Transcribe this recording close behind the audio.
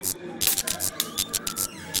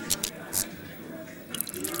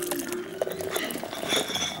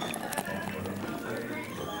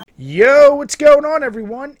Yo, what's going on,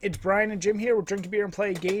 everyone? It's Brian and Jim here. We're drinking beer and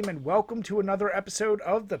play a game, and welcome to another episode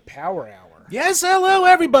of the Power Hour. Yes, hello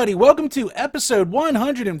everybody. Welcome to episode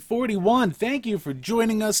 141. Thank you for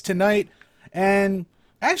joining us tonight. And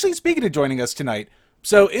actually, speaking of joining us tonight,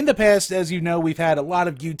 so in the past, as you know, we've had a lot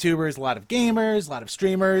of YouTubers, a lot of gamers, a lot of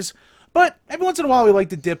streamers, but every once in a while we like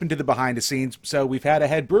to dip into the behind the scenes. So we've had a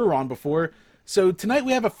head brewer on before. So tonight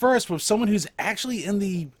we have a first with someone who's actually in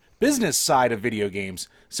the business side of video games.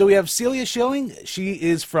 So we have Celia Schilling. She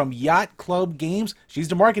is from Yacht Club Games. She's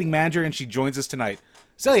the marketing manager, and she joins us tonight.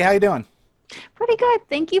 Celia, how you doing? Pretty good.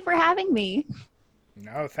 Thank you for having me.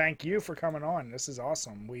 No, thank you for coming on. This is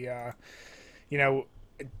awesome.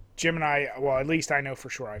 Jim and I, well, at least I know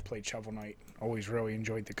for sure I played Shovel Knight. Always really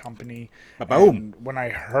enjoyed the company. Boom. And when I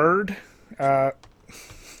heard...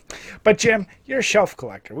 But Jim, you're a shelf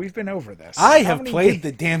collector. We've been over this. I have played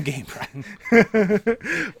the damn game, Brian.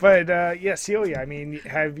 But yeah, Celia, I mean,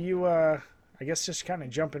 have you, I guess just kind of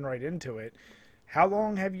jumping right into it, how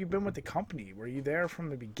long have you been with the company? Were you there from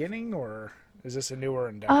the beginning, or is this a newer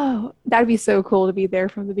endeavor? Oh, that'd be so cool to be there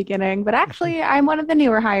from the beginning. But actually, I'm one of the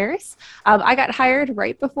newer hires. I got hired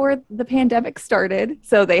right before the pandemic started.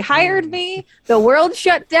 So they hired me. The world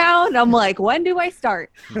shut down. I'm like, when do I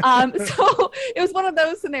start? So it was one of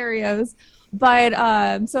those scenarios.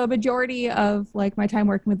 But so a majority of like my time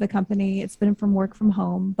working with the company, it's been from work from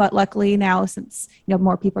home. But luckily now, since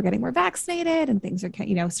more people are getting more vaccinated and things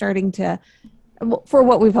are starting to, for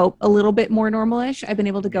what we've hoped, a little bit more normalish, I've been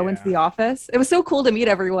able to go into the office. It was so cool to meet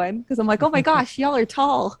everyone because I'm like, oh my gosh, y'all are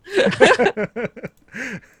tall.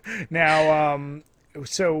 Now,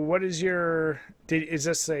 so what is is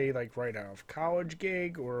this a like right out of college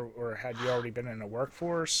gig, or had you already been in the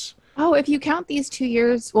workforce? Oh, if you count these 2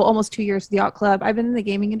 years, well, almost 2 years, the Yacht Club, I've been in the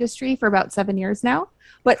gaming industry for about 7 years now.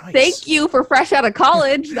 But Nice. Thank you for fresh out of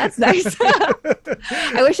college. That's nice.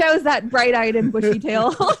 I wish I was that bright-eyed and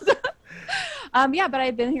bushy-tailed. Yeah, but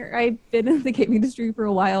I've been here. I've been in the gaming industry for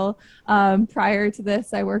a while. Prior to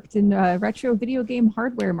this, I worked in retro video game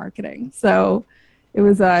hardware marketing. So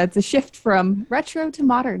it's a shift from retro to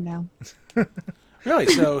modern now. Really?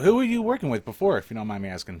 So who were you working with before, if you don't mind me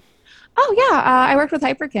asking? Oh, yeah. I worked with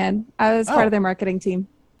Hyperkin. I was part of their marketing team.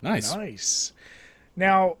 Nice. Nice.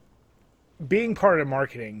 Now, being part of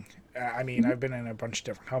marketing, I mean, I've been in a bunch of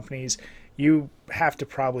different companies. You have to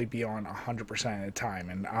probably be on 100% of the time,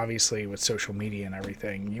 and obviously with social media and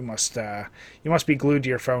everything, you must be glued to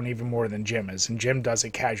your phone even more than Jim is, and Jim does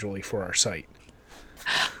it casually for our site.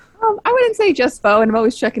 I wouldn't say just phone. I'm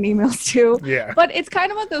always checking emails too. Yeah. But it's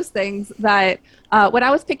kind of one of those things that when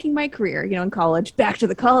I was picking my career, in college, back to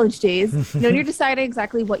the college days, you're deciding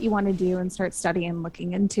exactly what you want to do and start studying and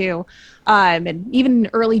looking into. And even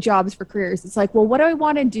early jobs for careers, it's like, well, what do I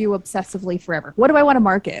want to do obsessively forever? What do I want to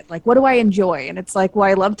market? Like, what do I enjoy? And it's like, well,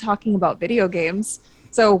 I love talking about video games.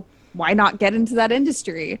 So why not get into that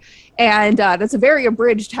industry? And that's a very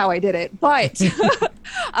abridged how I did it. But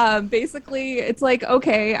basically, it's like,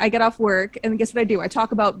 okay, I get off work and guess what I do? I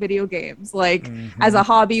talk about video games, like as a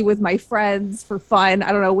hobby with my friends for fun.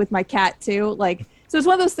 I don't know, with my cat too. Like, so it's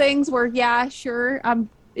one of those things where, yeah, sure,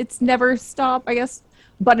 it's never stop, I guess.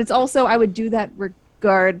 But it's also, I would do that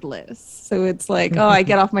regardless. So it's like, oh, I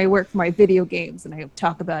get off my work for my video games and I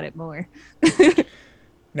talk about it more.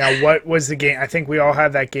 Now, what was the game? I think we all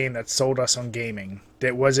have that game that sold us on gaming.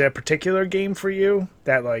 Was it a particular game for you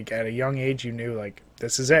that, like, at a young age you knew, like,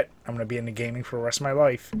 this is it. I'm going to be into gaming for the rest of my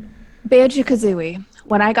life? Banjo-Kazooie.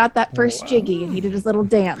 When I got that first Jiggy and he did his little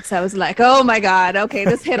dance, I was like, oh my God, okay,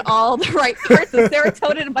 this hit all the right parts of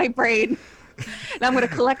serotonin in my brain. And I'm going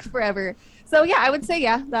to collect forever. So yeah, I would say,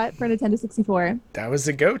 yeah, that for Nintendo 64. That was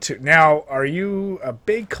the go-to. Now, are you a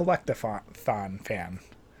big collectathon fan?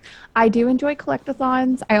 I do enjoy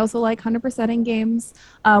collectathons. I also like 100%ing games.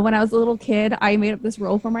 When I was a little kid, I made up this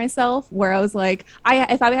rule for myself where I was like,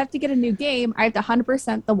 if I have to get a new game, I have to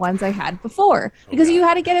 100% the ones I had before because you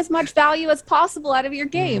had to get as much value as possible out of your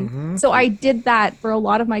game. So I did that for a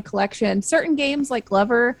lot of my collection. Certain games like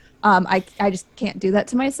Glover, I just can't do that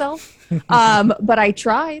to myself. But I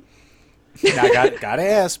tried. Now, I gotta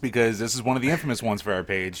ask, because this is one of the infamous ones for our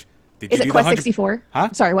page. Did Is you it do Quest the 64? Huh?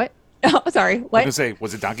 Sorry, what? Oh, sorry, I was what? gonna say,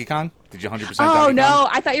 was it Donkey Kong? Did you 100% Oh Donkey no, Kong?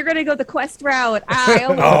 I thought you were gonna go the Quest route. I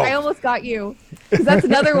almost got you, because that's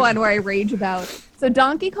another one where I rage about. So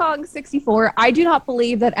Donkey Kong 64, I do not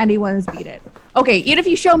believe that anyone has beat it. Okay, even if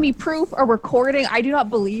you show me proof or recording, I do not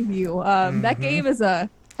believe you. That game has a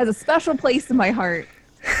special place in my heart.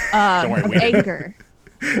 Don't worry, Of we did. anger.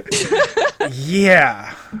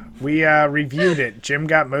 Yeah, we reviewed it. Jim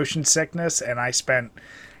got motion sickness, and I spent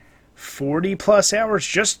 40 plus hours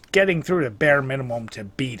just getting through the bare minimum to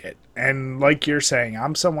beat it. And like you're saying,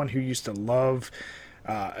 I'm someone who used to love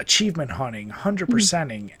achievement hunting,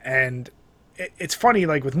 100%ing, and it's funny,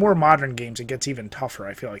 like with more modern games, it gets even tougher,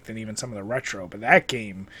 I feel like, than even some of the retro. But that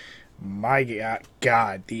game, my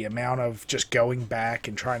God, the amount of just going back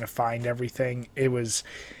and trying to find everything, it was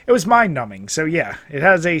mind numbing. So yeah, it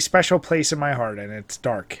has a special place in my heart, and it's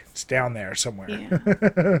dark. It's down there somewhere.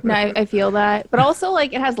 Yeah. No, I feel that. But also,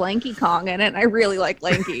 like, it has Lanky Kong in it, and I really like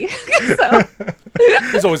Lanky. So,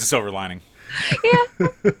 There's always a silver lining. yeah.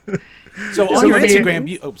 So on your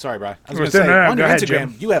Instagram, sorry, Brian. I was going to say, on your ahead,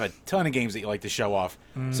 Instagram, Jim. you have a ton of games that you like to show off.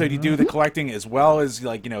 So do you do the collecting as well as,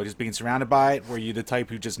 like, just being surrounded by it? Were you the type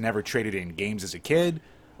who just never traded in games as a kid?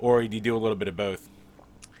 Or do you do a little bit of both?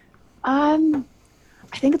 I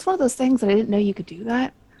think it's one of those things that I didn't know you could do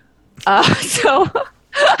that. So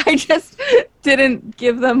I just didn't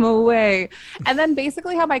give them away. And then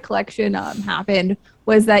basically how my collection happened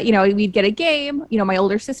was that, we'd get a game, my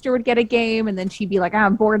older sister would get a game, and then she'd be like,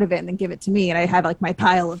 I'm bored of it, and then give it to me. And I had like my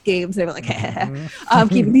pile of games. They were like, I'm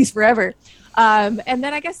keeping these forever. And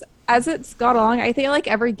then I guess as it's got along, I feel like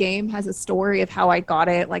every game has a story of how I got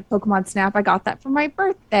it. Like Pokemon Snap, I got that for my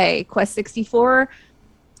birthday. Quest 64.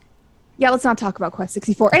 Yeah, let's not talk about Quest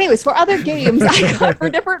 64. Anyways, for other games, I got for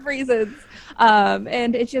different reasons.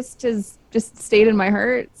 And it just has just stayed in my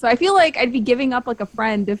heart. So I feel like I'd be giving up like a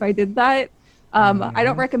friend if I did that. I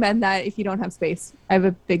don't recommend that if you don't have space. I have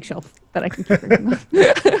a big shelf that I can keep everything on.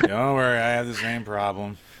 Don't worry, I have the same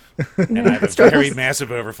problem. And I have a very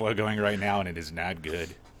massive overflow going right now, and it is not good.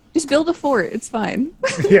 Just build a fort. It's fine.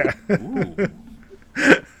 Yeah. Ooh.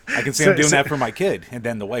 I can say I'm doing that for my kid, and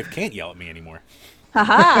then the wife can't yell at me anymore.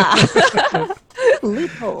 Haha.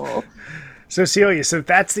 Loophole. So Celia, so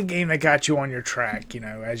that's the game that got you on your track.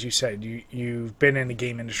 As you said, you've been in the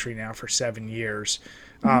game industry now for 7 years.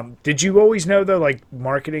 Did you always know, though, like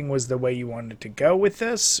marketing was the way you wanted to go with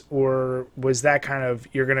this? Or was that kind of,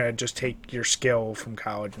 you're going to just take your skill from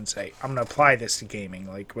college and say, I'm going to apply this to gaming?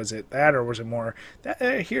 Like, was it that, or was it more,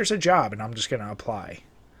 here's a job and I'm just going to apply?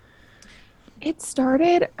 It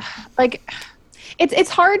started, like, it's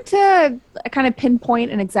hard to kind of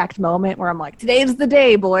pinpoint an exact moment where I'm like, today's the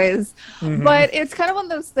day, boys. Mm-hmm. But it's kind of one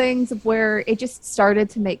of those things of where it just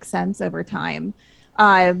started to make sense over time.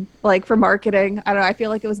 Like for marketing, I don't know, I feel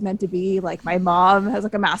like it was meant to be. Like my mom has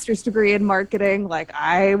like a master's degree in marketing. Like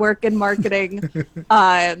I work in marketing.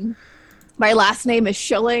 My last name is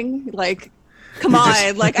Schilling. Like, come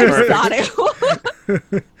on, like I just thought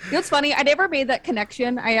it. It's funny, I never made that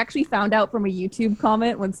connection. I actually found out from a YouTube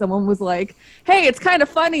comment when someone was like, hey, it's kind of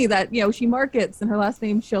funny that, she markets and her last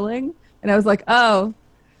name's Schilling. And I was like, oh,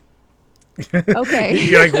 okay.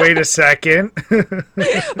 You're like, wait a second.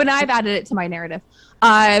 But now I've added it to my narrative.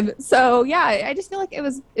 So yeah, I just feel like it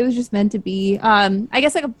was just meant to be. I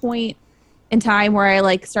guess like a point in time where I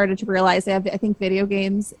like started to realize I think video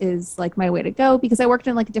games is like my way to go, because I worked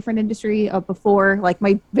in like a different industry before, like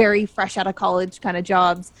my very fresh out of college kind of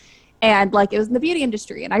jobs. And like it was in the beauty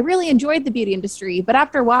industry, and I really enjoyed the beauty industry. But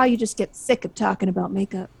after a while, you just get sick of talking about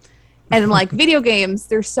makeup. And like video games,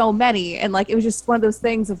 there's so many. And like it was just one of those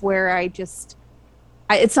things of where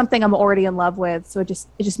it's something I'm already in love with. So it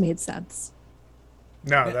just made sense.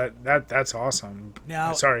 No, that's awesome.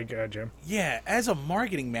 Now, sorry, go ahead, Jim. Yeah, as a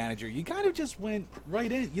marketing manager, you kind of just went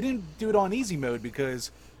right in. You didn't do it on easy mode because,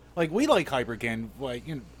 like, we like Hyperkin,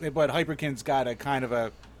 but Hyperkin's got a kind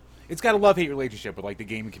of it's got a love-hate relationship with like the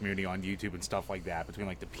gaming community on YouTube and stuff like that, between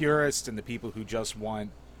like the purists and the people who just want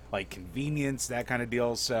like convenience, that kind of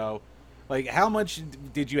deal. So, like, how much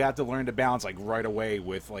did you have to learn to balance like right away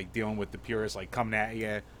with like dealing with the purists like coming at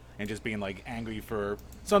you and just being like angry for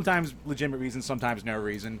sometimes legitimate reasons, sometimes no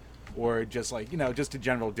reason, or just like, just a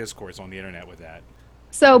general discourse on the internet with that?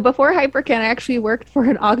 So before Hyperkin, I actually worked for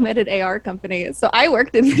an augmented AR company. So I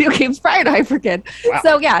worked in video games prior to Hyperkin. Wow.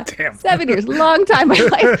 So yeah, Damn. 7 years, long time in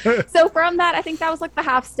my life. So from that, I think that was like the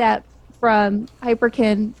half step from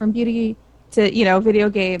Hyperkin, from beauty to, video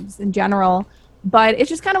games in general. But it's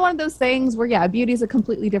just kind of one of those things where, yeah, beauty is a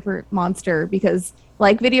completely different monster, because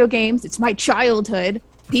like video games, it's my childhood.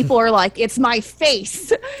 People are like, it's my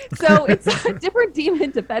face. So it's a different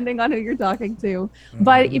demon depending on who you're talking to. Mm-hmm.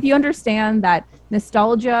 But if you understand that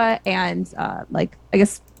nostalgia and like, I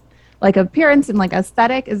guess, like appearance and like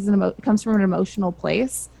aesthetic comes from an emotional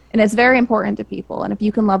place, and it's very important to people. And if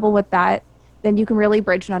you can level with that, then you can really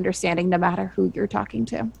bridge an understanding no matter who you're talking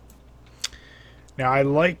to. Now, I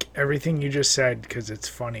like everything you just said, because it's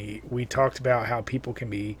funny. We talked about how people can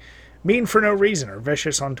be mean for no reason or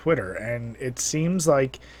vicious on Twitter, and it seems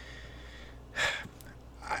like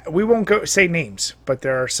we won't go say names, but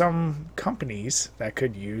there are some companies that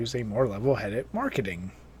could use a more level-headed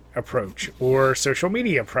marketing approach or social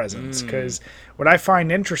media presence. Because what I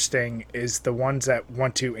find interesting is the ones that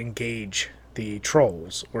want to engage the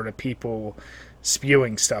trolls or the people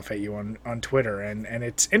spewing stuff at you on Twitter. And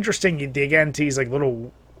it's interesting. You dig into these like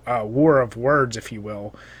little war of words, if you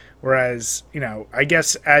will. Whereas, I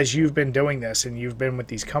guess as you've been doing this and you've been with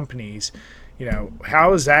these companies,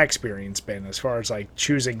 how has that experience been as far as like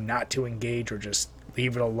choosing not to engage or just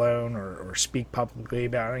leave it alone or speak publicly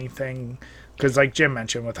about anything? Because like Jim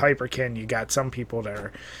mentioned, with Hyperkin, you got some people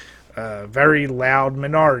that are very loud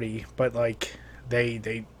minority, but like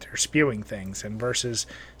they're spewing things, and versus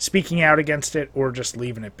speaking out against it or just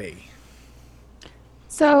leaving it be.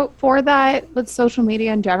 So for that, with social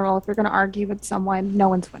media in general, if you're going to argue with someone, no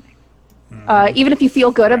one's winning. Even if you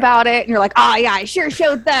feel good about it and you're like, oh yeah, I sure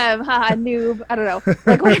showed them, haha, noob. I don't know,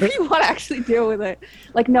 like whatever you want to actually do with it.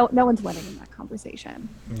 Like no one's winning in that conversation.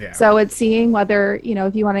 Yeah. So it's seeing whether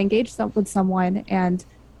if you want to engage with someone and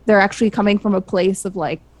they're actually coming from a place of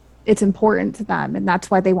like it's important to them and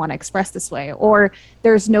that's why they want to express this way, or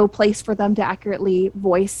there's no place for them to accurately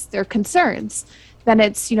voice their concerns. Then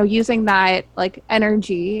it's using that like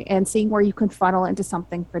energy and seeing where you can funnel into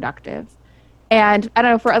something productive. And I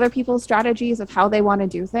don't know, for other people's strategies of how they want to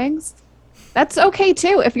do things, that's okay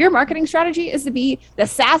too. If your marketing strategy is to be the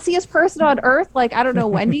sassiest person on earth, like, I don't know,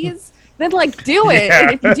 Wendy's, then like do it. Yeah.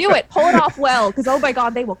 And if you do it, pull it off well, because oh my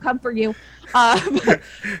God, they will come for you.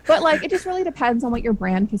 But like, it just really depends on what your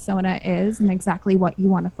brand persona is and exactly what you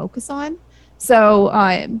want to focus on. So,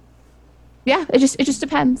 yeah, it just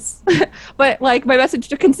depends. But like my message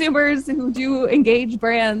to consumers who do engage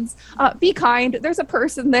brands, be kind. There's a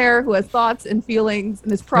person there who has thoughts and feelings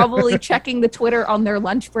and is probably checking the Twitter on their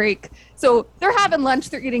lunch break. So they're having lunch,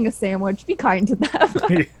 they're eating a sandwich. Be kind to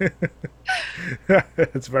them.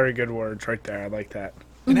 That's very good words right there. I like that.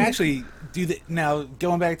 And actually, now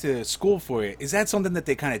going back to school for it, is that something that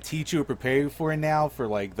they kind of teach you or prepare you for now for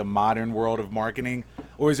like the modern world of marketing?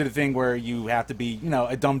 Or is it a thing where you have to be,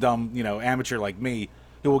 a dumb, amateur like me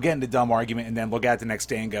who will get into dumb argument and then look at the next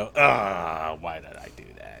day and go, why did I do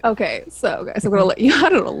that? Okay, so guys, I'm going to let you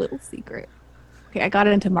out on a little secret. Okay, I got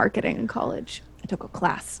into marketing in college. I took a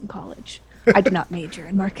class in college. I did not major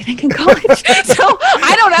in marketing in college, so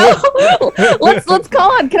I don't know. Let's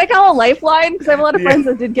call on. Can I call a lifeline? Because I have a lot of friends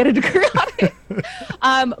that did get a degree on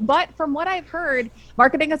it. But from what I've heard,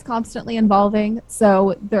 marketing is constantly evolving.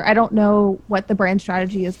 So I don't know what the brand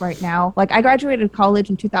strategy is right now. Like I graduated college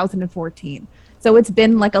in 2014, so it's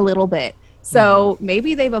been like a little bit. So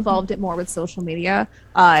maybe they've evolved it more with social media.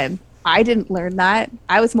 I didn't learn that.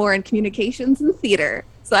 I was more in communications and theater.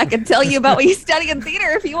 So I can tell you about what you study in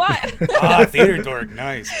theater if you want. Theater dork,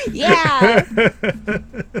 nice. Yeah.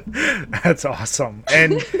 That's awesome.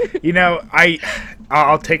 And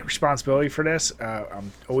I'll take responsibility for this.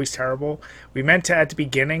 I'm always terrible. We meant to at the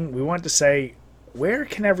beginning. We wanted to say, where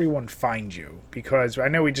can everyone find you? Because I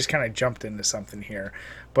know we just kind of jumped into something here,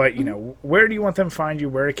 but where do you want them to find you?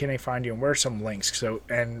 Where can they find you? And where are some links?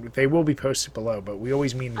 And they will be posted below. But we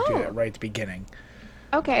always mean to do that right at the beginning.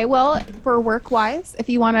 Okay, well, for work-wise, if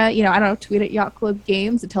you want to, I don't know, tweet at Yacht Club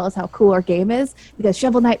Games to tell us how cool our game is, because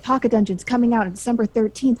Shovel Knight Pocket Dungeon's coming out on December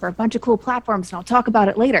 13th for a bunch of cool platforms, and I'll talk about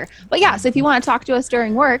it later. But yeah, so if you want to talk to us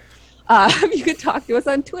during work, you can talk to us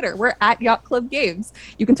on Twitter. We're at Yacht Club Games.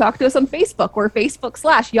 You can talk to us on Facebook. We're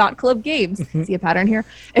Facebook/Yacht Club Games. See a pattern here?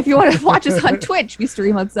 If you want to watch us on Twitch, we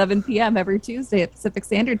stream on 7 p.m. every Tuesday at Pacific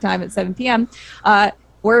Standard Time at 7 p.m.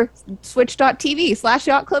 We're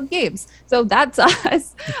switch.tv/Yacht Club Games. So that's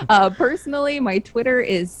us. Personally, my Twitter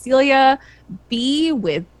is Celia B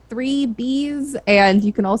with 3 B's, and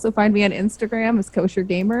you can also find me on Instagram as Kosher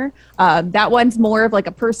Gamer. That one's more of like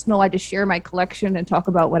a personal, I just share my collection and talk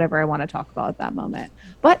about whatever I want to talk about at that moment.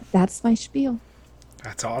 But that's my spiel.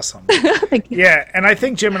 That's awesome. Thank you. Yeah, and I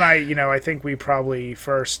think Jim and I, I think we probably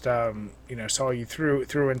first, saw you through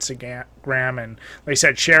Instagram, and like I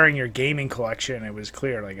said, sharing your gaming collection. It was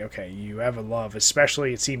clear, like, okay, you have a love,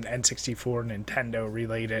 especially it seemed N64, Nintendo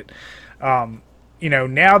related.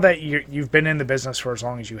 Now that you've been in the business for as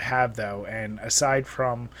long as you have, though, and aside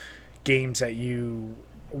from games that you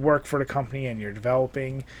work for the company and you're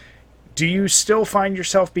developing, do you still find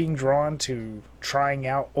yourself being drawn to trying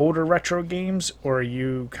out older retro games, or are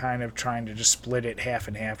you kind of trying to just split it half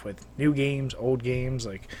and half with new games, old games?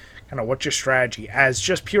 Like, kind of what's your strategy as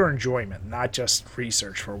just pure enjoyment, not just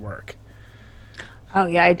research for work? Oh,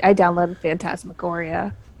 yeah, I downloaded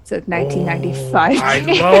Phantasmagoria It's a 1995. I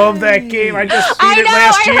love that game. I just beat it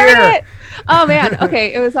last I year. heard it. Oh man,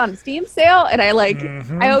 okay, it was on Steam sale, and I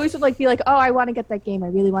always would be like, oh, I want to get that game. I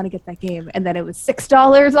really want to get that game, and then it was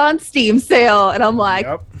 $6 on Steam sale, and I'm like,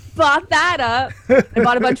 Yep. bought that up. I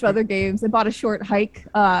bought a bunch of other games. I bought a short hike.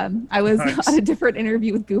 I was Nice. on a different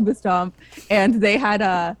interview with Goomba Stomp, and they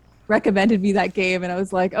had recommended me that game, and I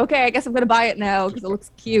was like, okay, I guess I'm gonna buy it now because it looks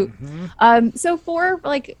cute. So for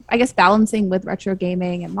like, I guess balancing with retro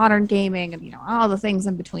gaming and modern gaming and all the things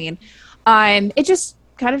in between, it just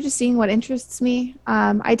kind of just seeing what interests me.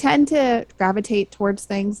 I tend to gravitate towards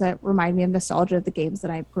things that remind me of nostalgia of the games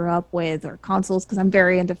that I grew up with or consoles because I'm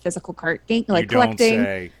very into physical card game like you collecting. Don't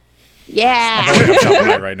say. Yeah. I'm holding up Shovel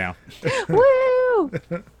Knight right now. Woo!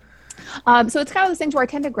 So it's kind of those things where I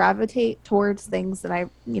tend to gravitate towards things that I,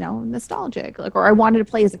 nostalgic, like, or I wanted to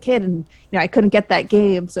play as a kid and, I couldn't get that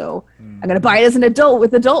game. So I'm going to buy it as an adult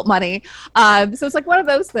with adult money. So it's like one of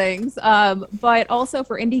those things. But also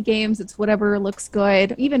for indie games, it's whatever looks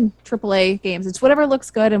good. Even AAA games, it's whatever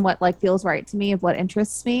looks good and what feels right to me of what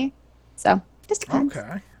interests me. So just depends.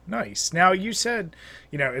 Okay, nice. Now you said,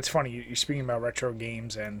 it's funny, you're speaking about retro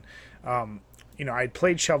games and, I'd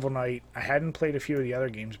played Shovel Knight. I hadn't played a few of the other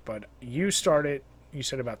games, but you said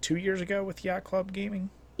about 2 years ago with Yacht Club Gaming?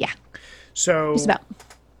 Yeah. So Just about.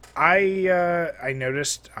 I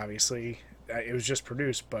noticed, obviously, it was just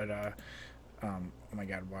produced, but, oh my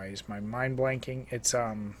God, why is my mind blanking? It's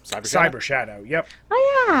Cyber Shadow. Yep.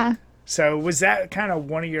 Oh, yeah. So was that kind of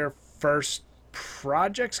one of your first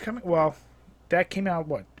projects coming? Well, that came out,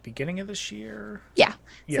 the beginning of this year? Yeah.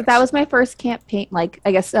 Yes. So that was my first campaign,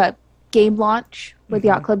 game launch with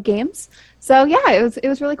Yacht Club Games. So yeah, it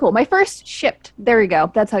was really cool. My first shipped. There we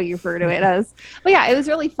go. That's how you refer to it as. But yeah, it was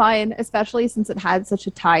really fun, especially since it had such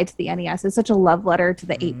a tie to the NES. It's such a love letter to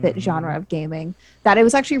the 8-bit genre of gaming that it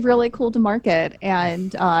was actually really cool to market.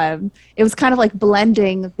 And it was kind of like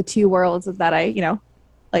blending the two worlds that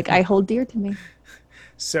I hold dear to me.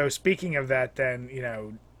 So speaking of that,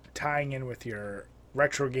 then, tying in with your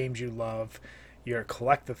retro games you love, your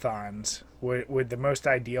collectathons, would the most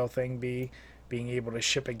ideal thing be being able to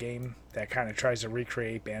ship a game that kind of tries to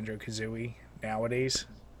recreate Banjo-Kazooie nowadays?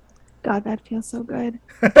 God, that feels so good.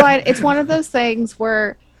 But it's one of those things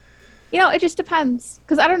where, it just depends.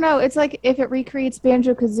 Because I don't know. It's like if it recreates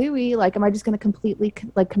Banjo-Kazooie, am I just going to completely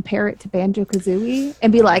compare it to Banjo-Kazooie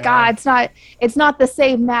and be like, it's not the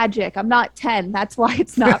same magic. I'm not 10. That's why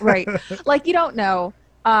it's not right. You don't know.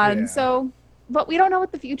 So, but we don't know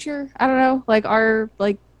what the future, I don't know, our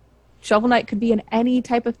Shovel Knight could be in any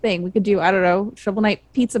type of thing. We could do, I don't know, Shovel Knight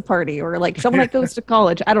pizza party or Shovel Knight goes to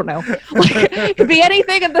college. I don't know. It could be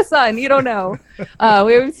anything in the sun. You don't know.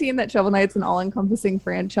 We've seen that Shovel Knight's an all-encompassing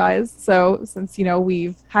franchise. So since,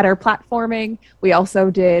 we've had our platforming, we also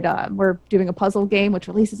did, we're doing a puzzle game, which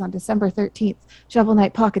releases on December 13th, Shovel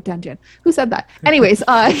Knight Pocket Dungeon. Who said that? Anyways,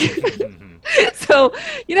 so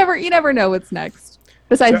you never know what's next.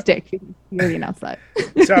 Besides Dick, you already announced that.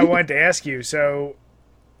 So I wanted to ask you,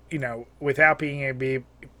 without being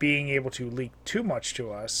able to leak too much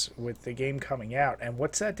to us with the game coming out, and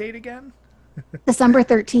what's that date again? December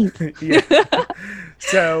 13th. Yeah.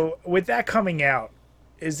 So with that coming out,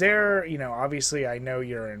 is there, obviously I know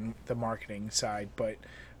you're in the marketing side, but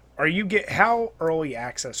how early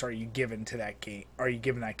access are you given to that game? Are you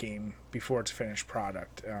given that game before it's a finished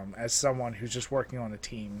product? As someone who's just working on a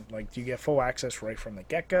team, do you get full access right from the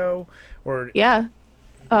get-go, or yeah,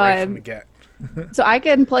 right from the get? So I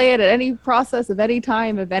can play it at any process of any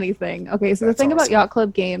time of anything. Okay, so the thing about Yacht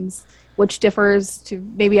Club Games, which differs to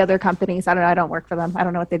maybe other companies, I don't know, I don't work for them, I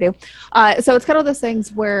don't know what they do. So it's kind of those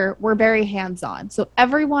things where we're very hands-on. So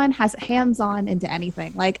everyone has hands-on into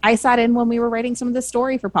anything. I sat in when we were writing some of the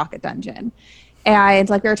story for Pocket Dungeon. And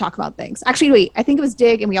we were talking about things. Actually, wait, I think it was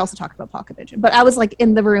Dig, and we also talked about Pocket Dungeon. But I was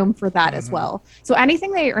in the room for that as well. So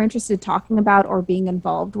anything that you're interested in talking about or being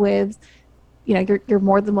involved with, you're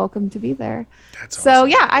more than welcome to be there. That's so awesome.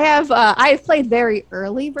 yeah, I've played very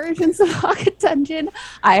early versions of Pocket Dungeon.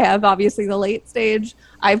 I have obviously the late stage.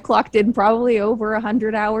 I've clocked in probably over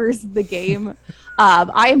 100 hours of the game.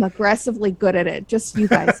 I am aggressively good at it, just so you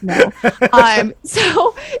guys know.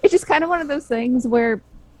 So it's just kind of one of those things where,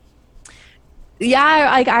 yeah,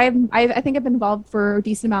 I think I've been involved for a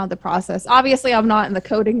decent amount of the process. Obviously, I'm not in the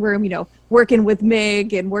coding room, working with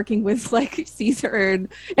Mig and working with Caesar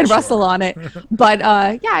and Russell on it. But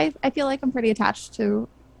yeah, I feel like I'm pretty attached to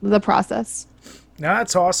the process. No,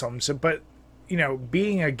 that's awesome. So, but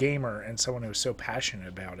being a gamer and someone who's so passionate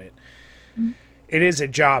about it, it is a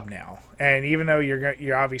job now. And even though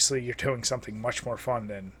you're obviously you're doing something much more fun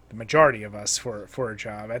than the majority of us for a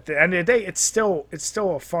job, at the end of the day, it's still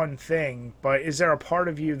a fun thing. But is there a part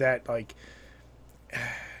of you that, like,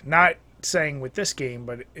 not saying with this game,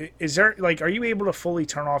 but is there, like, are you able to fully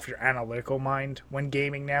turn off your analytical mind when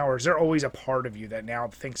gaming now, or is there always a part of you that now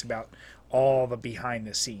thinks about all the behind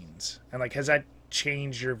the scenes? And, like, has that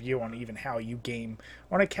changed your view on even how you game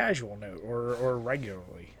on a casual note or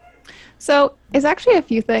regularly? So it's actually a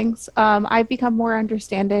few things. I've become more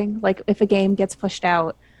understanding. Like if a game gets pushed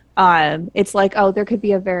out, it's like, oh, there could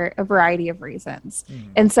be a variety of reasons.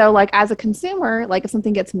 And so like as a consumer, like if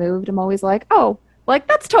something gets moved, I'm always like, oh, like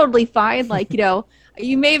that's totally fine. Like, you know,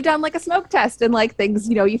 you may have done like a smoke test and like things,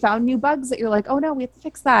 you know, you found new bugs that you're like, oh no, we have to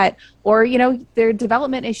fix that. Or, you know, there are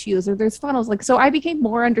development issues or there's funnels. Like, so I became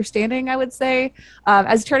more understanding, I would say,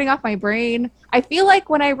 as turning off my brain. I feel like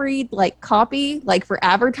when I read like copy, like for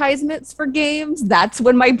advertisements for games, that's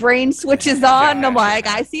when my brain switches on. And I'm like,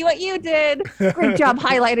 I see what you did. Great job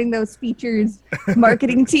highlighting those features,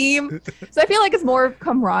 marketing team. So I feel like it's more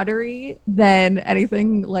camaraderie than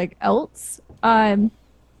anything like else.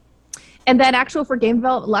 And then actual for game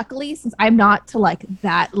development, luckily, since I'm not to like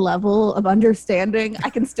that level of understanding,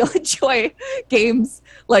 I can still enjoy games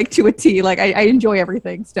like to a T. Like I enjoy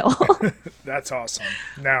everything still. That's awesome.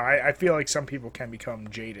 Now, I feel like some people can become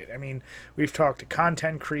jaded. I mean, we've talked to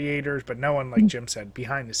content creators, but no one, like Jim said,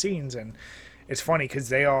 behind the scenes. And it's funny because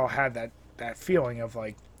they all have that feeling of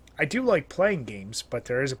like, I do like playing games, but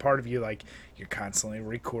there is a part of you like you're constantly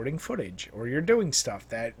recording footage or you're doing stuff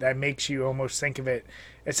that makes you almost think of it.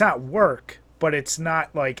 It's not work, but it's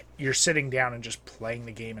not like you're sitting down and just playing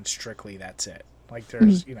the game and strictly that's it. Like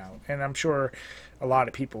there's, you know, and I'm sure a lot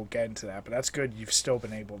of people get into that, but that's good. You've still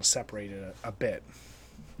been able to separate it a bit.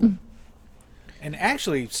 And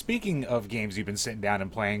actually, speaking of games you've been sitting down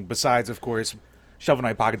and playing, besides, of course, Shovel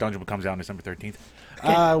Knight Pocket Dungeon comes out on December 13th.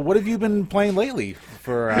 What have you been playing lately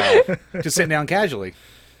for just sitting down casually?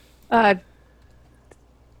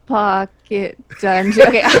 Pocket Dungeon.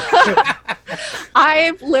 Okay.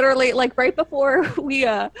 I've literally, like, right before we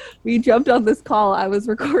jumped on this call, I was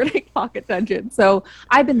recording Pocket Dungeon. So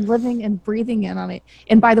I've been living and breathing in on it.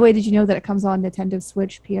 And by the way, did you know that it comes on Nintendo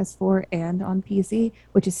Switch, PS4, and on PC,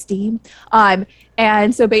 which is Steam?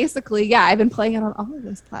 And so basically, yeah, I've been playing it on all of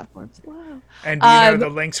those platforms. Wow. And do you know the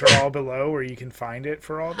links are all below where you can find it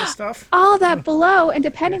for all this stuff? All that below, and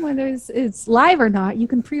depending whether it's live or not, you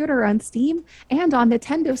can pre-order on Steam and on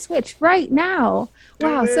Nintendo Switch right now.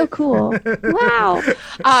 Wow, so cool. Wow.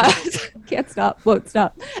 Can't stop, won't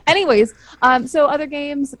stop. Anyways, so other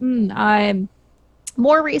games,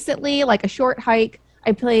 more recently, like a short hike,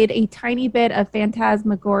 I played a tiny bit of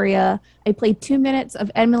Phantasmagoria. I played 2 minutes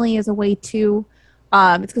of Emily is Away 2.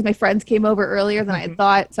 It's because my friends came over earlier than I had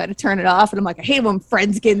thought, so I had to turn it off. And I'm like, I hate when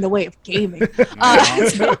friends get in the way of gaming.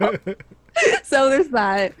 So there's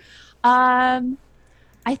that.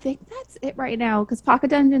 I think that's it right now, because Pocket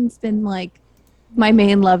Dungeon's been like my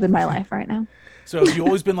main love in my life right now. So have you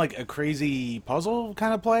always been like a crazy puzzle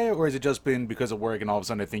kind of player, or has it just been because of work and all of a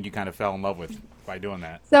sudden I think you kind of fell in love with by doing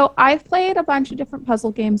that? So I've played a bunch of different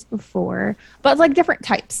puzzle games before, but like different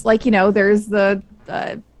types. Like, you know, there's the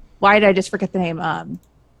why did I just forget the name?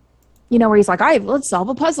 You know, where he's like, let's solve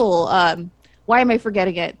a puzzle. Why am I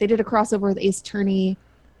forgetting it? They did a crossover with Ace Attorney.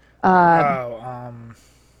 You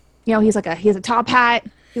know, he has a top hat.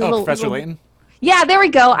 Professor Layton? Yeah, there we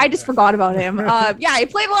go. I just forgot about him. Yeah, I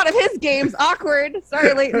played a lot of his games. Awkward.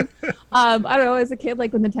 Sorry, Layton. I don't know, as a kid,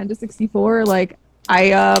 like with Nintendo 64, like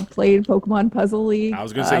I played Pokemon Puzzle League. I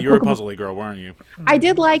was going to say, you were a Puzzle League girl, weren't you? I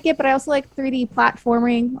did like it, but I also like 3D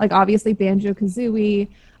platforming, like obviously Banjo-Kazooie,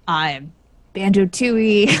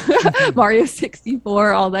 Banjo-Tooie, Mario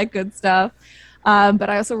 64, all that good stuff. But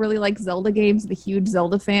I also really like Zelda games. I'm a huge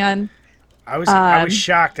Zelda fan. I was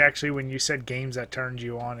shocked actually when you said games that turned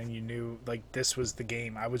you on and you knew like this was the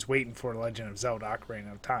game. I was waiting for Legend of Zelda: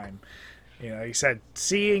 Ocarina of Time. You know, you said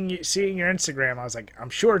seeing your Instagram, I was like, I'm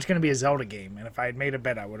sure it's going to be a Zelda game, and if I had made a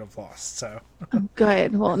bet, I would have lost. So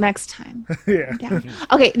good. Well, next time. Yeah.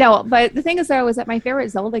 Okay. No, but the thing is, though, is that my favorite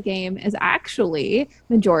Zelda game is actually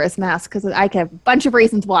Majora's Mask, because I have a bunch of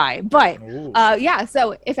reasons why. But yeah,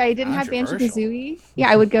 so if I didn't have Banjo-Kazooie, yeah,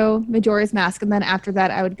 I would go Majora's Mask, and then after that,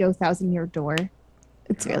 I would go Thousand Year Door.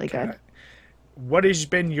 It's really good. What has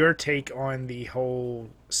been your take on the whole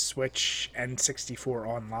Switch N64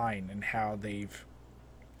 Online and how they've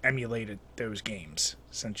emulated those games,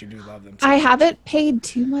 since you do love them so I much? haven't paid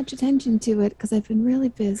too much attention to it because I've been really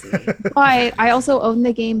busy. But I also own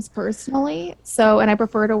the games personally, and I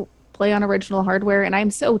prefer to play on original hardware, and I'm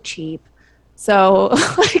so cheap. So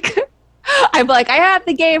like I'm like, I have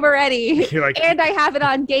the game already, You're like- and I have it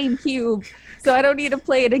on GameCube, so I don't need to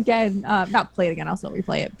play it again. Not play it again. I'll still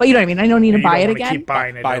replay it, but you know what I mean. I don't need to You buy don't it wanna again Keep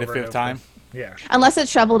buying it Buy it a over and fifth over. time. Yeah. unless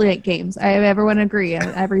it's Shovel Knight games. I everyone agree.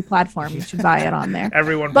 Every platform you should buy it on there.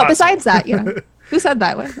 Everyone. But possible. besides that, who said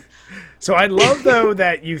that one? So I love though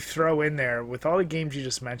that you throw in there with all the games you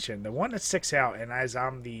just mentioned. The one that sticks out, and as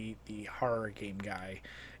I'm the horror game guy,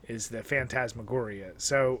 is the Phantasmagoria.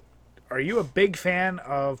 So, are you a big fan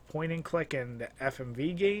of point and click and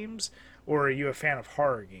FMV games, or are you a fan of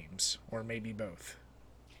horror games, or maybe both?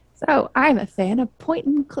 So I'm a fan of point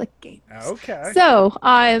and click games. Okay. So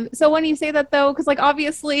when you say that though, because like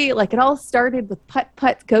obviously, like it all started with Putt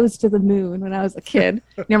Putt Goes to the Moon when I was a kid.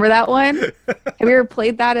 Remember that one? Have you ever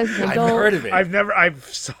played that as an I've adult? heard of it. I've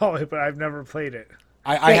saw it, but I've never played it.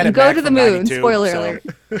 I had you a go Mac to the from moon. 92, Spoiler so-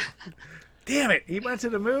 alert. Damn it! He went to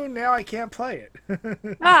the moon. Now I can't play it.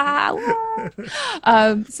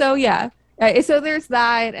 So yeah. So there's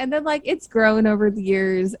that, and then like it's grown over the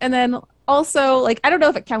years, and then also like I don't know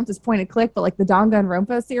if it counts as point and click, but like the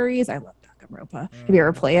Danganronpa series, I love Danganronpa. Have you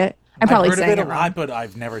ever played it? I'm probably I've heard saying of it it a wrong. lot, but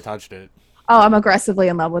I've never touched it. Oh, I'm aggressively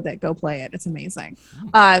in love with it. Go play it. It's amazing.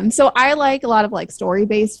 So I like a lot of like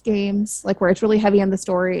story-based games, like where it's really heavy on the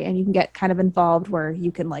story and you can get kind of involved where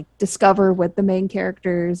you can like discover with the main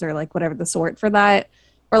characters or like whatever the sort for that.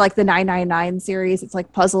 Or like the 999 series. It's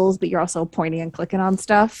like puzzles, but you're also pointing and clicking on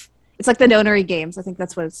stuff. It's like the Nonary games. I think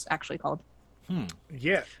that's what it's actually called.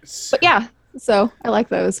 Yeah. But yeah, so I like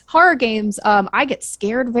those. Horror games, I get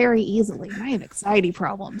scared very easily and I have anxiety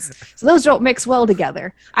problems. So those don't mix well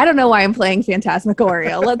together. I don't know why I'm playing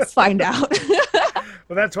Phantasmagoria. Let's find out.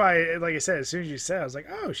 Well, that's why, like I said, as soon as you said, I was like,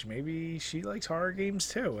 oh, maybe she likes horror games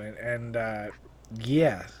too, and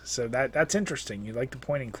yeah, so that's interesting. You like the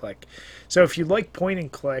point and click. So if you like point and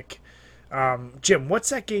click, Jim, what's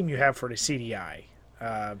that game you have for the CDI?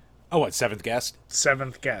 Oh, what, Seventh Guest?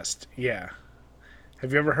 Seventh Guest. Yeah.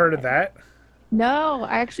 Have you ever heard of that? No,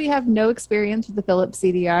 I actually have no experience with the Philips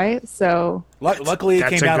CDI, so Luckily, it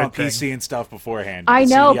that's came a out good on thing. PC and stuff beforehand. I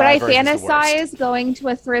The know, CDI but I version's the worst. fantasize going to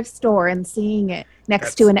a thrift store and seeing it next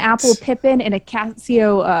That's- to an Apple Pippin and a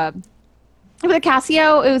Casio. It was a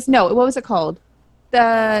Casio. It was no. What was it called?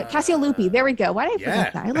 The Casio Loopy. There we go. Why did I forget Yeah.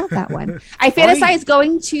 that? I love that one. I Funny. fantasize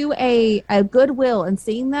going to a Goodwill and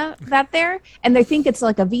seeing that there, and they think it's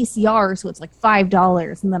like a VCR, so it's like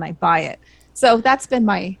 $5, and then I buy it. So that's been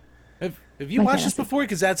my. Have you My watched this fantasy. before?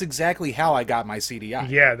 Because that's exactly how I got my CDI.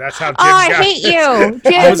 Yeah, that's how Jim Oh, I got hate it. you,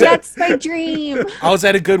 Jim. was at- That's my dream. I was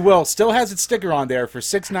at a Goodwill, still has its sticker on there for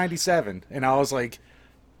 $6.97, and I was like,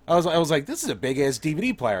 this is a big ass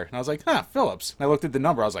DVD player, and I was like, Philips. And I looked at the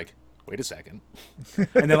number, I was like, wait a second,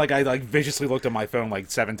 and then I viciously looked at my phone like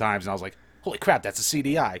 7 times, and I was like, holy crap, that's a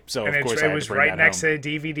CDI. So And of course I it had was to bring right that next home. to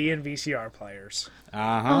DVD and VCR players.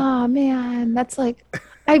 Oh man, that's like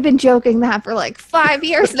I've been joking that for like 5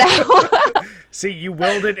 years now. See, you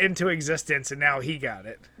willed it into existence, and now he got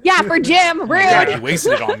it. Yeah, for Jim. Rude. God, you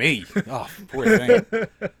wasted it on me. Oh, poor thing.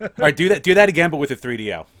 All right, do that again, but with a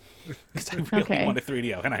 3DO. Because I really Okay. want a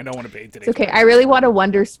 3DO, and I don't want to pay today. It's okay. I really want a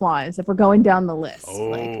Wonder Swans if we're going down the list. Oh,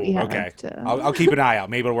 like, we haven't, okay. I'll keep an eye out.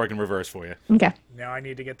 Maybe it'll work in reverse for you. okay. Now I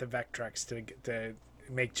need to get the Vectrex to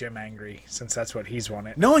make Jim angry, since that's what he's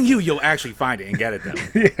wanted. Knowing you, you'll actually find it and get it,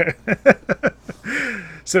 though.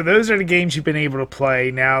 So those are the games you've been able to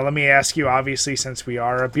play. Now let me ask you, obviously, since we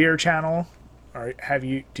are a beer channel,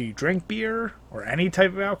 do you drink beer or any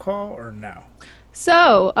type of alcohol or no?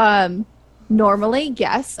 So, normally,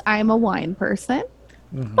 yes, I'm a wine person.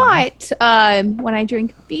 But when I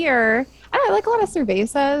drink beer, I like a lot of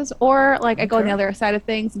cervezas, or like I go on the Okay. other side of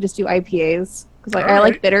things and just do IPAs because like I Alright.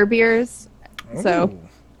 like bitter beers. So Ooh.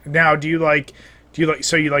 Now, do you like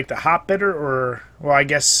so you like the hop bitter, or well, I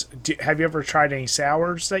guess have you ever tried any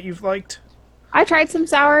sours that you've liked? I tried some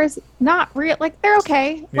sours, not real, like they're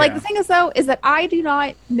okay. Like Yeah. the thing is though, is that I do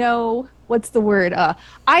not know what's the word. I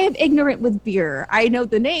am ignorant with beer. I know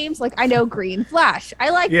the names, like I know Green Flash. I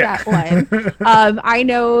like Yeah. that one. I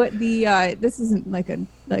know the this isn't like a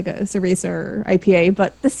cerveza or IPA,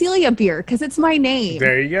 but the Celia beer because it's my name.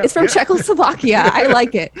 There you go. It's from Yeah. Czechoslovakia. I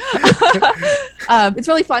like it. It's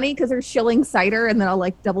really funny because there's shilling cider, and then I'll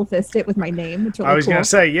like double fist it with my name. It's really I was cool. gonna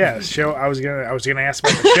say yes. Show. I was gonna ask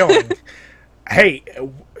about the shilling. Hey,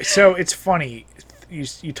 so it's funny.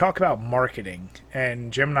 You talk about marketing,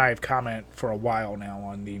 and Jim and I have commented for a while now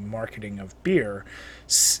on the marketing of beer.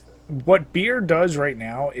 What beer does right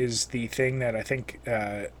now is the thing that I think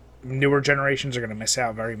newer generations are going to miss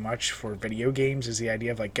out very much for video games is the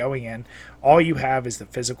idea of like going in, all you have is the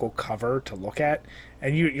physical cover to look at,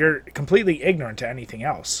 and you're completely ignorant to anything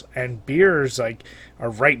else. And beers like are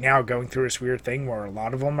right now going through this weird thing where a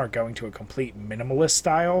lot of them are going to a complete minimalist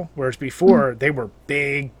style, whereas before they were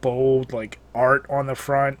big, bold, like art on the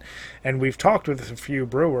front. And we've talked with a few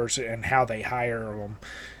brewers and how they hire them.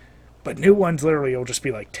 But new ones literally will just be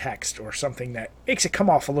like text or something that makes it come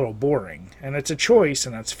off a little boring. And it's a choice,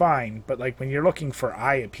 and that's fine. But like when you're looking for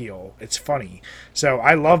eye appeal, it's funny. So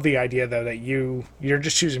I love the idea, though, that you're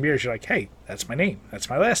just choosing beers. You're like, hey, that's my name. That's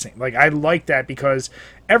my last name. Like, I like that because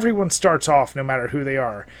everyone starts off, no matter who they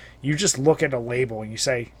are. You just look at a label and you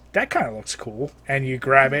say, that kind of looks cool. And you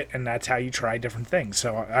grab it, and that's how you try different things.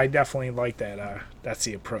 So I definitely like that. That's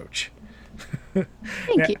the approach.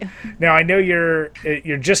 Thank you. Now I know you're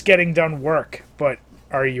just getting done work, but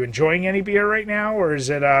are you enjoying any beer right now, or is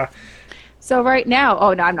it So right now,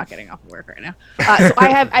 oh no, I'm not getting off of work right now. So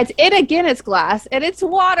it's in a Guinness glass and it's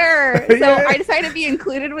water. So Yeah. I decided to be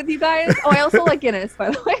included with you guys. Oh, I also like Guinness, by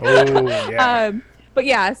the way. Oh, yeah. But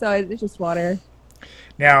yeah, so it's just water.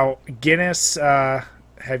 Now Guinness?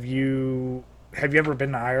 Have you ever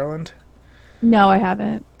been to Ireland? No, I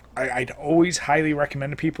haven't. I'd always highly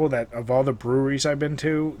recommend to people that of all the breweries I've been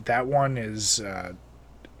to, that one is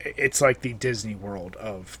it's like the Disney World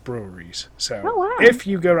of breweries. So Oh, wow. if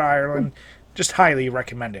you go to Ireland, just highly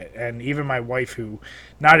recommend it. And even my wife, who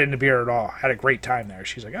not into beer at all, had a great time there.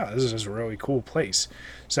 She's like, oh, this is a really cool place.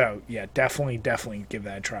 So yeah, definitely give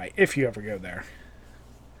that a try if you ever go there.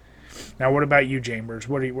 Now, what about you, Chambers?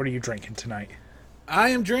 What are you drinking tonight? I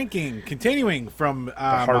am drinking, continuing from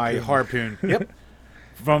my Harpoon. Harpoon. Yep.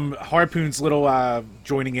 From Harpoon's little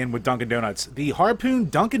joining in with Dunkin' Donuts. The Harpoon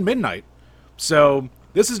Dunkin' Midnight. So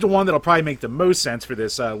this is the one that'll probably make the most sense for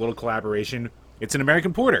this little collaboration. It's an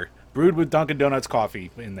American Porter, brewed with Dunkin' Donuts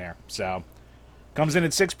coffee in there. So comes in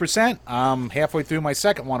at 6%. I'm halfway through my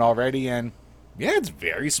second one already, and yeah, it's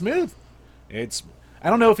very smooth. I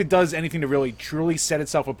don't know if it does anything to really truly set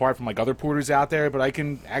itself apart from like other porters out there, but I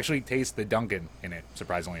can actually taste the Dunkin' in it,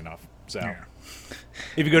 surprisingly enough. So Yeah.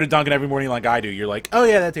 if you go to Dunkin' every morning like I do, you're like, oh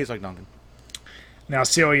yeah, that tastes like Dunkin'. Now,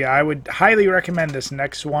 Celia, I would highly recommend this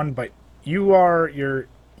next one, but you're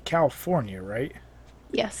California, right?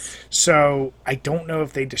 Yes. So I don't know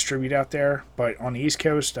if they distribute out there, but on the East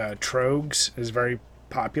Coast, Trogs is very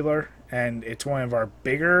popular, and it's one of our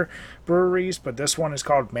bigger breweries. But this one is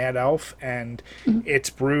called Mad Elf, and it's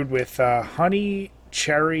brewed with honey,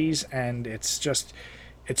 cherries, and it's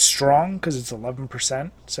strong because it's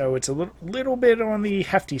 11%. So it's a little bit on the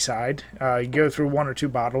hefty side. You go through one or two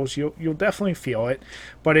bottles, you'll definitely feel it,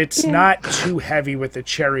 but it's not too heavy with the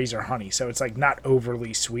cherries or honey. So it's like not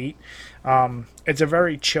overly sweet. It's a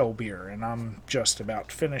very chill beer, and I'm just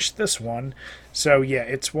about finished this one. So yeah,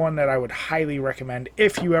 it's one that I would highly recommend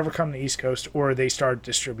if you ever come to the East Coast or they start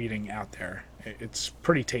distributing out there. It's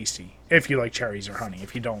pretty tasty if you like cherries or honey.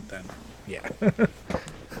 If you don't, then yeah.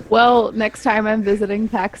 Well, next time I'm visiting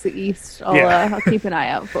PAX East, I'll keep an eye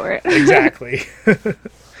out for it. Exactly.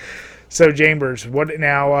 So, Chambers, what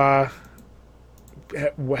now?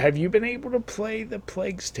 Have you been able to play The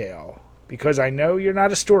Plague's Tale? Because I know you're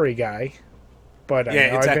not a story guy, but I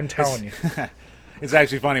know I've been telling you. It's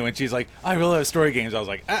actually funny when she's like, I really love story games. I was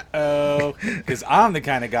like, uh-oh. Because I'm the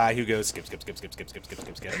kind of guy who goes skip.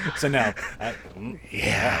 So no.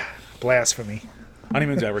 Yeah. Blasphemy.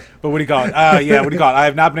 Honeymoon's over. But what do you call it? What do you call it? I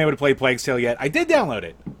have not been able to play Plague's Tale yet. I did download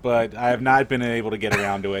it, but I have not been able to get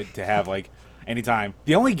around to it to have, like, any time.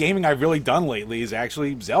 The only gaming I've really done lately is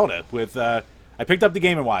actually Zelda. I picked up the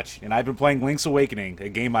Game & Watch, and I've been playing Link's Awakening, a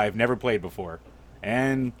game I've never played before.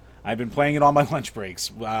 And I've been playing it on my lunch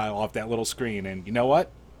breaks off that little screen, and you know what?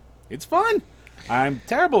 It's fun. I'm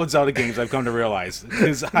terrible at Zelda games, I've come to realize,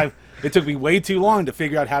 because it took me way too long to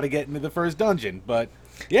figure out how to get into the first dungeon, but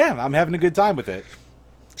yeah, I'm having a good time with it.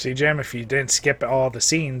 See, Jim, if you didn't skip all the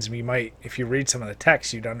scenes, if you read some of the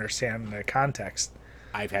text, you'd understand the context.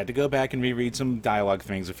 I've had to go back and reread some dialogue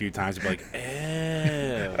things a few times to be like,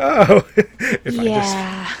 oh. Oh.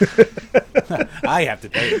 Yeah. I have to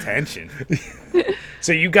pay attention.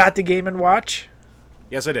 So you got the Game & Watch?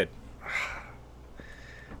 Yes, I did.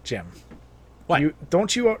 Jim. What?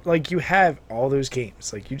 You have all those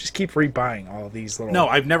games. Like, you just keep rebuying all these little... No,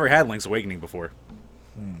 I've never had Link's Awakening before.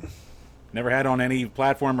 Never had it on any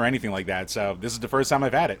platform or anything like that, so this is the first time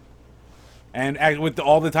I've had it. And with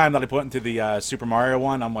all the time that I put into the Super Mario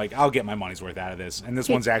one, I'm like, I'll get my money's worth out of this. And this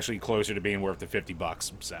one's actually closer to being worth the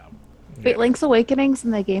 $50, so... Wait, Link's Awakening's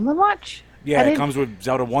in the Game & Watch? Yeah, it comes with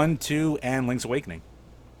Zelda 1, 2, and Link's Awakening.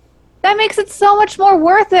 That makes it so much more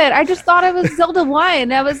worth it. I just thought it was Zelda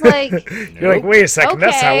 1. I was like, You're like, wait a second,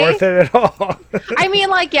 that's not Okay. worth it at all. I mean,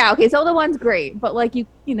 like, yeah, okay, Zelda 1's great, but like you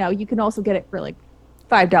know, you can also get it for like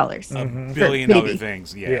 $5. A billion other maybe.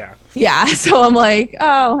 things. Yeah. Yeah, so I'm like,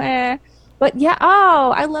 oh, But yeah,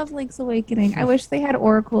 oh, I love Link's Awakening. I wish they had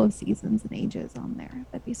Oracle of Seasons and Ages on there.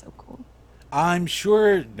 That'd be so cool. I'm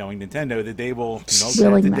sure, knowing Nintendo, that they will milk that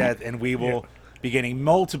Willing to that. death, and we will be getting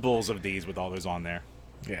multiples of these with all those on there.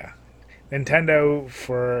 Yeah. Nintendo,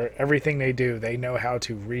 for everything they do, they know how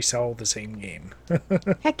to resell the same game.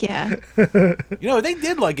 Heck yeah. They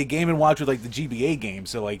did like a Game & Watch with like the GBA games,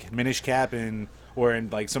 so like Minish Cap or in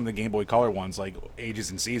like some of the Game Boy Color ones, like Ages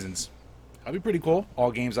and Seasons. That'd be pretty cool.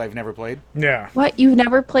 All games I've never played. Yeah. What? You've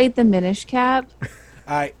never played the Minish Cap?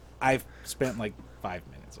 I've spent like 5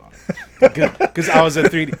 minutes on it because I was a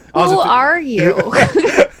 3D. Who are you?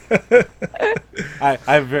 I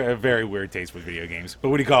have a very weird taste with video games. But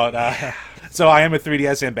what do you call it? So I am a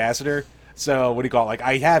 3DS ambassador. So what do you call it? Like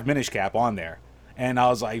I have Minish Cap on there, and I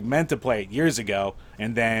was like meant to play it years ago,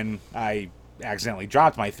 and then I accidentally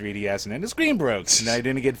dropped my 3DS, and then the screen broke, and then I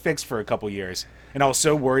didn't get fixed for a couple years. And I was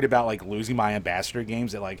so worried about like losing my ambassador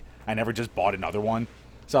games that like I never just bought another one.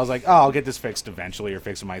 So I was like, oh, I'll get this fixed eventually, or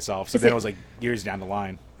fix it myself. So then it was like years down the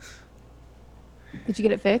line. Did you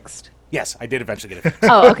get it fixed? Yes, I did eventually get it fixed.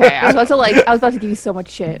 Oh, okay. I was about to give you so much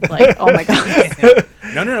shit. Like, oh my god.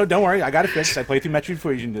 No, don't worry. I got it fixed. I played through Metroid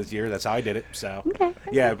Fusion this year. That's how I did it. So, Okay.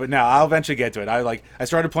 yeah, but no, I'll eventually get to it. I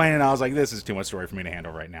started playing and I was like, this is too much story for me to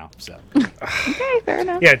handle right now. So, Okay, fair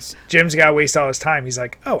enough. Yeah, Jim's got to waste all his time. He's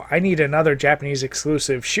like, oh, I need another Japanese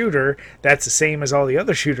exclusive shooter that's the same as all the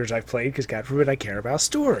other shooters I've played because, God forbid, I care about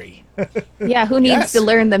story. Yeah, who needs Yes. to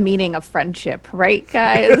learn the meaning of friendship, right,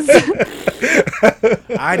 guys?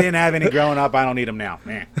 I didn't have any growing up. I don't need them now.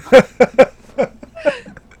 Man.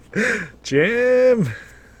 Jim!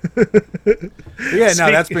 But yeah, no,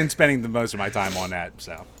 Speak- that's been spending the most of my time on that.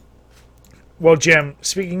 So, Well, Jim,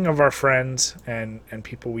 speaking of our friends and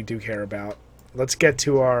people we do care about, let's get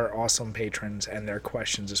to our awesome patrons and their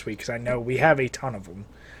questions this week because I know we have a ton of them.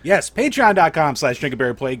 yes,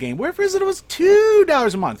 patreon.com/DrinkABeerPlayGame, where visit was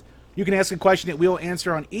 $2 a month. You can ask a question that we will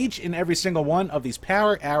answer on each and every single one of these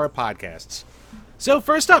Power Hour podcasts. So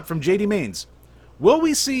first up from JD Maines, will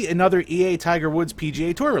we see another EA Tiger Woods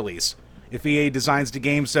PGA Tour release? If EA designs the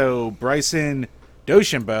game so Bryson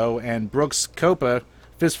DeChambeau and Brooks Koepka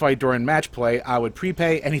fistfight during match play, I would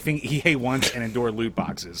prepay anything EA wants and endure loot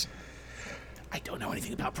boxes. I don't know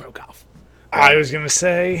anything about pro golf. I was going to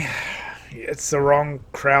say, it's the wrong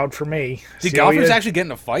crowd for me. Do Celia, golfers actually get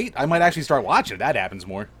in a fight? I might actually start watching if that happens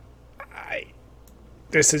more.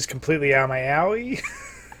 This is completely out of my alley.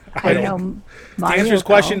 I know. To Mario answer his Golf.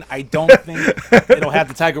 question, I don't think it'll have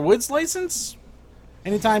the Tiger Woods license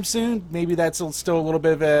anytime soon. Maybe that's still a little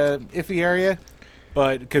bit of a iffy area,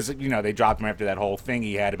 but because they dropped him after that whole thing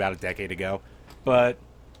he had about a decade ago. But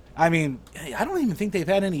I mean, I don't even think they've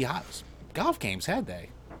had any hot golf games, had they?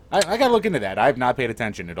 I got to look into that. I have not paid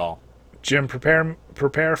attention at all. Jim, prepare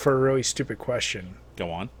for a really stupid question. Go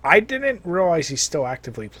on. I didn't realize he still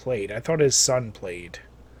actively played. I thought his son played.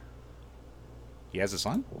 He has a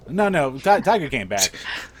son? No. Tiger came back.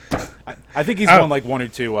 I think he's Oh. won like one or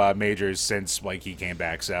two majors since like he came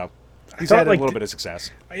back. So he's thought, had a like, little bit of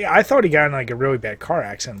success. Yeah, I thought he got in like a really bad car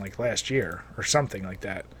accident like last year or something like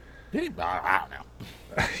that. Did he? I don't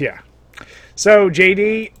know. Yeah. So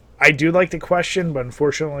JD, I do like the question, but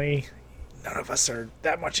unfortunately, none of us are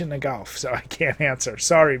that much into golf, so I can't answer.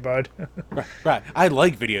 Sorry, bud. Right. I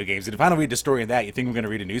like video games, and if I don't read the story of that, you think I'm going to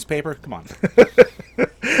read a newspaper? Come on.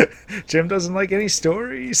 Jim doesn't like any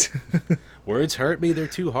stories. Words hurt me. They're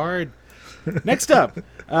too hard. Next up,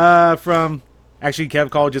 actually, Kev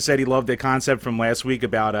Call just said he loved the concept from last week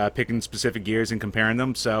about picking specific gears and comparing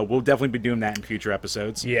them, so we'll definitely be doing that in future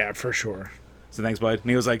episodes. Yeah, for sure. So thanks, bud. And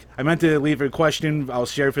he was like, I meant to leave a question. I'll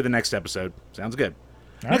share it for the next episode. Sounds good.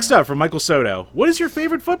 Next up, from Michael Soto. What is your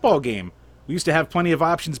favorite football game? We used to have plenty of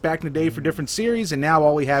options back in the day for different series, and now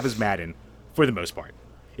all we have is Madden, for the most part.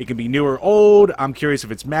 It can be new or old. I'm curious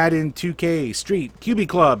if it's Madden, 2K, Street, QB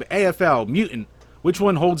Club, AFL, Mutant. Which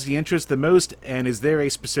one holds the interest the most, and is there a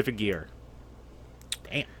specific gear?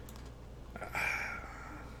 Damn.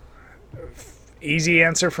 Easy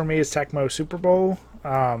answer for me is Tecmo Super Bowl.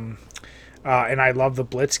 And I love the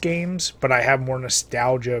Blitz games, but I have more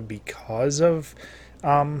nostalgia because of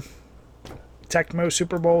Tecmo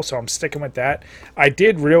Super Bowl, so I'm sticking with that. I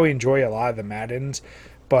did really enjoy a lot of the Maddens,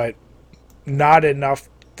 but not enough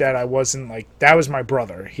that I wasn't like, that was my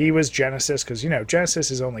brother. He was Genesis, because, Genesis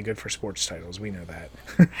is only good for sports titles. We know that.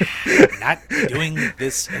 Not doing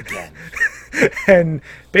this again. And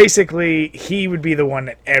basically, he would be the one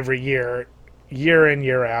that every year, year in,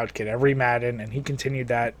 year out, get every Madden, and he continued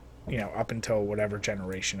that, up until whatever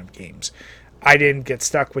generation of games. I didn't get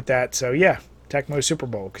stuck with that, so yeah, Tecmo Super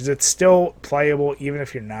Bowl, because it's still playable even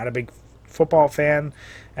if you're not a big football fan,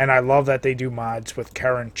 and I love that they do mods with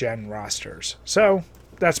current gen rosters. So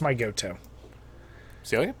that's my go-to.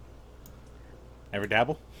 Celia? Ever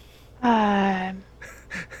dabble?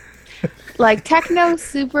 Like Tecmo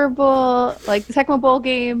Super Bowl, like the Tecmo Bowl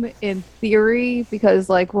game in theory, because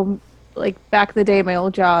like back in the day, my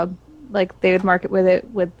old job, like they would market with it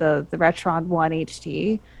with the Retron 1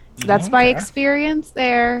 HD. So that's my experience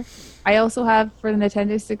there. I also have for the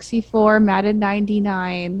Nintendo 64 Madden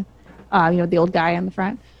 99, the old guy on the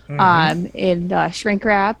front, in shrink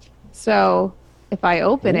wrap. So if I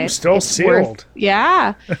open it, still it's sealed.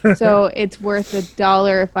 Yeah. So it's worth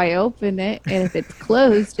 $1 if I open it, and if it's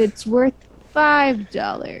closed, it's worth $5.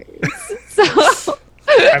 So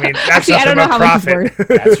I mean, that's actually, I don't know how much it's worth.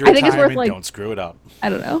 That's your I think it's worth like, don't screw it up. I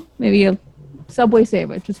don't know, maybe a Subway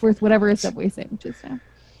sandwich. It's worth whatever a Subway sandwich is now.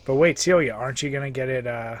 But wait, Celia, aren't you gonna get it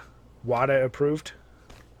WADA approved?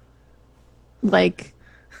 Like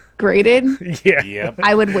graded? Yeah. Yep.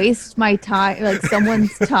 I would waste my time, like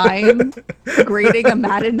someone's time, grading a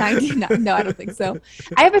Madden 99. No, I don't think so.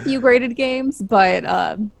 I have a few graded games, but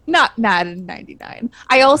not Madden 99.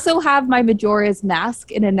 I also have my Majora's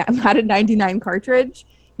Mask in a Madden 99 cartridge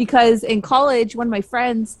because in college, one of my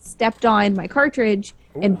friends stepped on my cartridge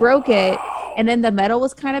and broke it, and then the metal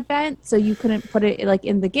was kind of bent, so you couldn't put it like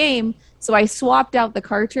in the game. So I swapped out the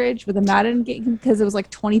cartridge with a Madden game because it was like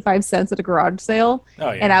 25 cents at a garage sale.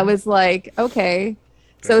 Oh, yeah. And I was like, okay.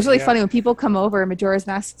 So it's really funny when people come over and Majora's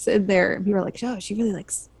Mask's in there and people are like, oh, she really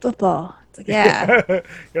likes football. It's like, yeah.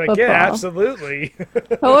 You're like, yeah, absolutely.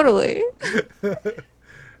 Totally.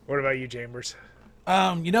 What about you, Chambers?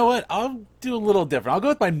 You know what? I'll do a little different. I'll go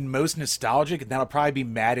with my most nostalgic, and that'll probably be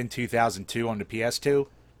Madden 2002 on the PS2.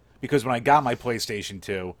 Because when I got my PlayStation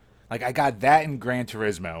 2, like, I got that in Gran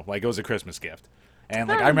Turismo. Like, it was a Christmas gift. And,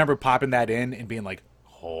 like, I remember popping that in and being like,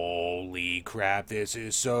 holy crap, this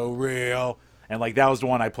is so real. And, like, that was the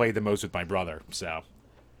one I played the most with my brother. So,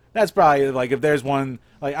 that's probably, like, if there's one,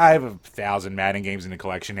 like, I have 1,000 Madden games in the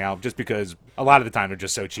collection now, just because a lot of the time they're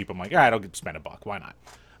just so cheap. I'm like, all right, I'll spend $1. Why not?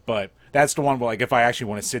 But that's the one where, like, if I actually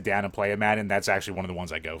want to sit down and play a Madden, that's actually one of the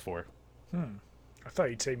ones I go for. I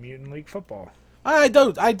thought you'd say Mutant League Football. I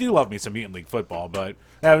do love me some Mutant League Football, but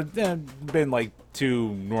that would been like too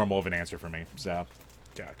normal of an answer for me. So,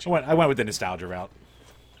 Gotcha. I went with the nostalgia route.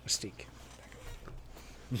 Mystique.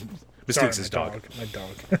 Mystique's his dog. My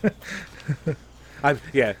dog.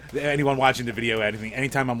 Yeah, anyone watching the video,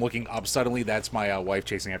 anytime I'm looking up suddenly, that's my wife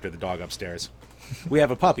chasing after the dog upstairs. We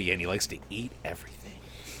have a puppy, and he likes to eat everything.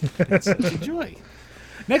 It's such a joy.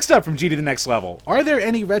 Next up from G to the Next Level, are there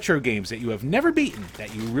any retro games that you have never beaten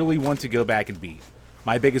that you really want to go back and beat?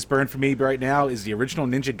 My biggest burn for me right now is the original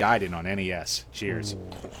Ninja Gaiden on NES. Cheers.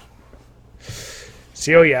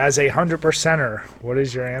 Celia, as a 100%er, what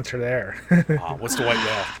is your answer there? What's the white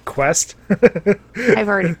whale? Quest? I've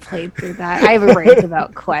already played through that. I have a rant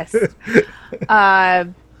about Quest.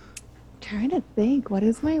 Trying to think, what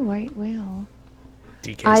is my white whale?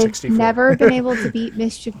 DK64. I've never been able to beat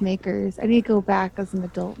Mischief Makers. I need to go back as an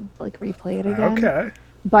adult and like replay it again. Okay.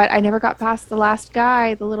 But I never got past the last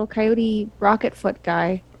guy, the little coyote rocket foot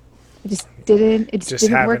guy. It just didn't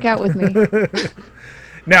work out with me.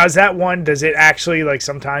 Now, is that one, does it actually, like,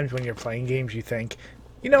 sometimes when you're playing games, you think,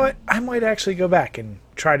 you know what, I might actually go back and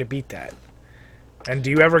try to beat that? And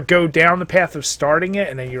do you ever go down the path of starting it,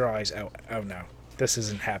 and then you realize, oh no, this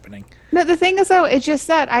isn't happening? No, the thing is, though, it's just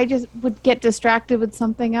that I just would get distracted with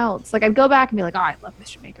something else. Like, I'd go back and be like, oh, I love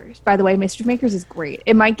Mischief Makers. By the way, Mischief Makers is great.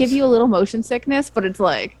 It might give you a little motion sickness, but it's,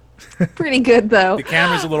 like, pretty good, though. The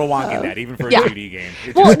camera's a little wonky in that, even for a yeah. 2D game.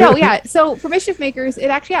 Well, no, yeah. So for Mischief Makers,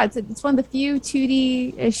 it actually, yeah, it's one of the few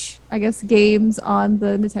 2D-ish, I guess, games on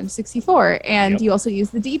the Nintendo 64. And you also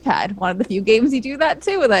use the D-pad. One of the few games you do that,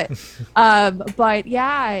 too, with it. But,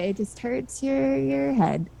 yeah, it just hurts your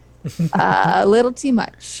head a little too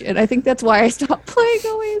much. And I think that's why I stopped playing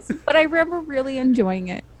always. But I remember really enjoying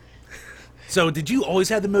it. So did you always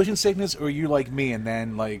have the motion sickness, or you like me and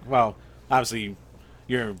then, like, well, obviously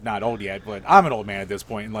you're not old yet, but I'm an old man at this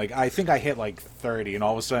point, and like I think I hit like 30, and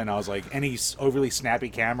all of a sudden I was like, any overly snappy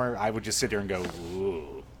camera, I would just sit there and go,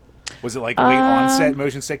 ooh. Was it like late onset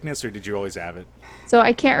motion sickness, or did you always have it? So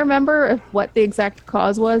I can't remember what the exact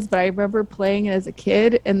cause was, but I remember playing it as a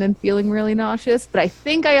kid and then feeling really nauseous. But I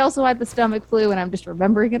think I also had the stomach flu, and I'm just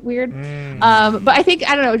remembering it weird. But I think,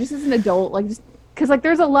 I don't know, just as an adult, like, just because like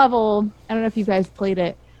there's a level, I don't know if you guys played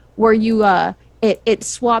it, where you it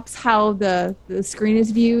swaps how the screen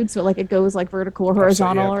is viewed, so like it goes like vertical or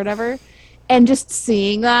horizontal or whatever. And just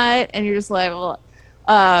seeing that, and you're just like, well,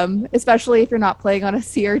 especially if you're not playing on a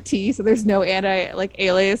CRT, so there's no anti like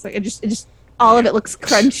alias, like it just all of it looks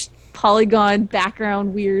crunched, polygon,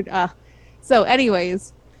 background, weird. So,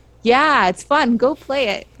 anyways, yeah, it's fun. Go play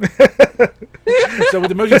it. So with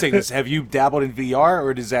the motion sickness, have you dabbled in VR,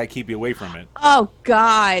 or does that keep you away from it? Oh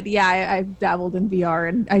God, yeah, I've dabbled in VR,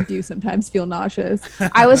 and I do sometimes feel nauseous.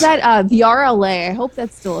 I was at VRLA. I hope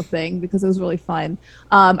that's still a thing because it was really fun.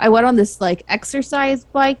 I went on this like exercise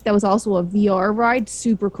bike that was also a VR ride,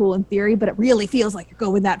 super cool in theory, but it really feels like you're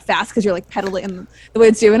going that fast because you're like pedaling and the way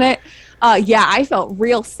it's doing it. Yeah, I felt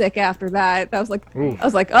real sick after that. I was like, oh,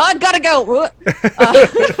 I gotta go.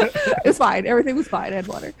 It was fine. Everything was fine. I had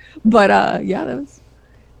water, but yeah, that was.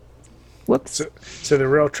 Whoops. So the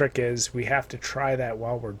real trick is we have to try that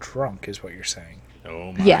while we're drunk, is what you're saying.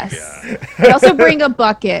 Oh my yes. God. I also bring a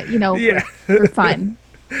bucket, Yeah. for fun.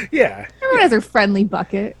 Yeah. Everyone has their friendly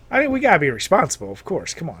bucket. I mean, we gotta be responsible, of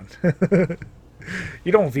course. Come on.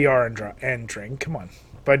 You don't VR and drink. Come on.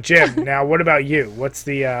 But Jim, now what about you? What's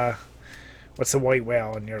the white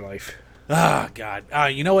whale in your life? Oh, God.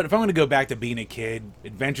 You know what? If I'm going to go back to being a kid,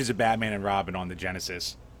 Adventures of Batman and Robin on the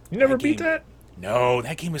Genesis. You never beat that? No,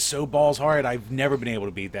 that game was so balls hard. I've never been able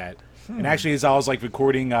to beat that. And actually, as I was like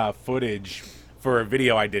recording footage for a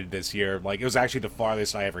video I did this year, like it was actually the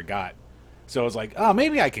farthest I ever got. So I was like, oh,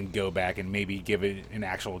 maybe I can go back and maybe give it an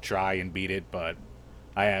actual try and beat it. But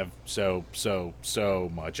I have so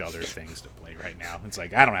much other things to play right now. It's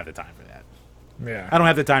like I don't have the time for that. Yeah. I don't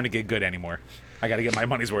have the time to get good anymore. I got to get my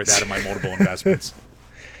money's worth out of my multiple investments.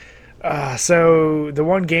 So the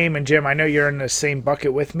one game, and Jim, I know you're in the same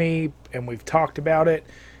bucket with me, and we've talked about it.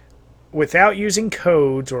 Without using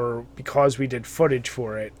codes or because we did footage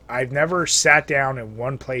for it, I've never sat down in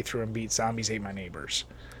one playthrough and beat Zombies Ate My Neighbors.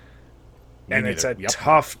 And it's a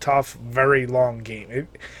tough, very long game.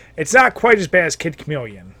 It's not quite as bad as Kid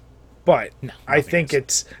Chameleon, but no, I think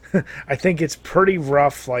it's pretty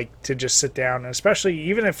rough, like to just sit down, and especially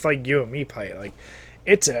even if like you and me play it, like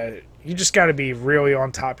you just got to be really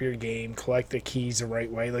on top of your game, collect the keys the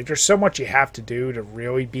right way. Like there's so much you have to do to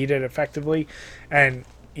really beat it effectively, and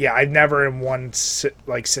yeah, I've never in one sit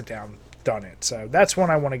down done it. So that's one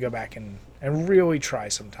I want to go back and really try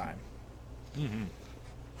sometime. Mm-hmm.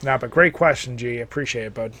 No, but great question, G. Appreciate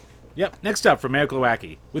it, bud. Yep. Next up from Eric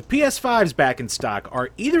Lewacki. With PS5s back in stock, are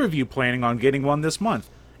either of you planning on getting one this month?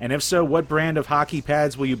 And if so, what brand of hockey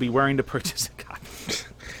pads will you be wearing to purchase a copy?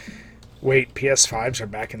 Wait, PS5s are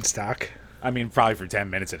back in stock? I mean, probably for 10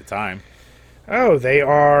 minutes at a time. Oh, they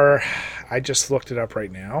are. I just looked it up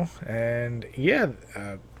right now. And yeah,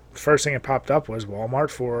 first thing that popped up was Walmart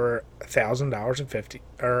for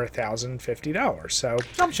 $1,050. So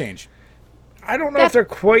some change. I don't know if they're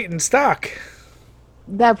quite in stock.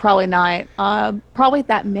 That probably not. Probably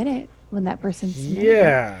that minute when that person's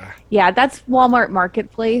yeah. Yeah, that's Walmart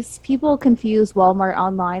Marketplace. People confuse Walmart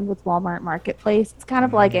Online with Walmart Marketplace. It's kind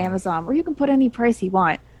of like Amazon, where you can put any price you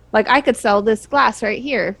want. Like I could sell this glass right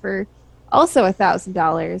here for also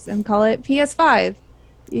 $1,000 and call it PS5.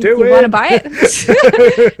 You want to buy it?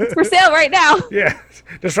 It's for sale right now. Yeah,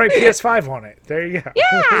 just write PS5 on it. There you go.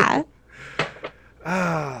 Yeah.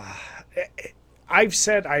 I've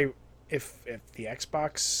said if the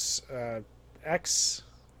Xbox X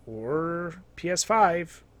or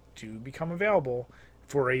PS5 do become available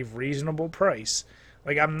for a reasonable price,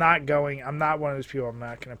 like I'm not one of those people. I'm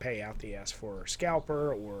not going to pay out the ass for a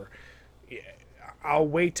scalper, or I'll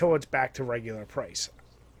wait till it's back to regular price.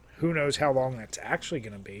 Who knows how long that's actually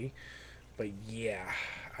going to be, but yeah,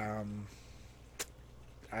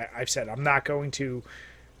 I've said I'm not going to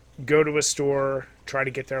go to a store, try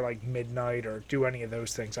to get there like midnight, or do any of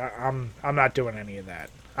those things. I'm not doing any of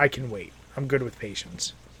that. I can wait. I'm good with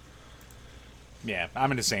patience. Yeah,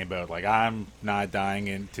 I'm in the same boat. Like I'm not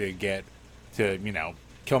dying to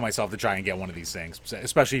kill myself to try and get one of these things,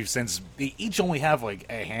 especially since they each only have like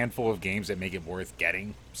a handful of games that make it worth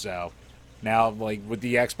getting. So now, like with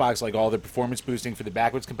the Xbox, like all the performance boosting for the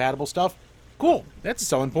backwards compatible stuff, cool. That's a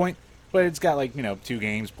selling point. But it's got like 2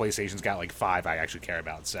 games. PlayStation's got like 5 I actually care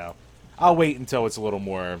about. So I'll wait until it's a little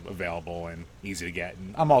more available and easy to get.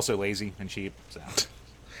 And I'm also lazy and cheap.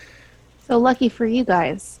 So lucky for you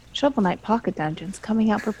guys, Shovel Knight Pocket Dungeon's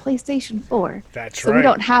coming out for PlayStation 4. That's so right. We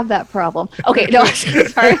don't have that problem. Okay, no,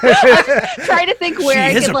 sorry. I'm trying to think where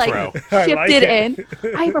I could shift it in.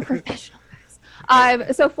 I'm a professional,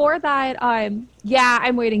 guys. So for that, yeah,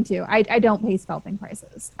 I'm waiting too. I don't pay scalping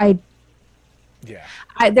prices.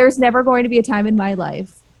 There's never going to be a time in my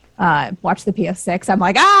life watch the PS6. I'm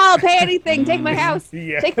like, I'll pay anything. Take my house.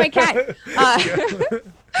 Yeah. Take my cat.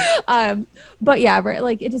 But yeah, right,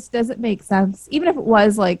 like it just doesn't make sense. Even if it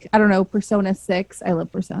was like, I don't know, Persona 6. I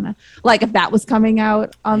love Persona. Like if that was coming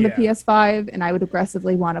out on the PS5 and I would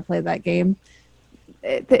aggressively want to play that game,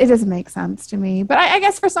 it doesn't make sense to me. But I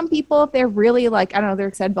guess for some people, if they're really like, I don't know, they're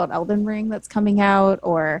excited about Elden Ring that's coming out,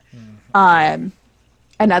 or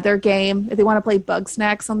another game, if they want to play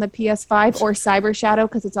Bugsnax on the PS5 or Cyber Shadow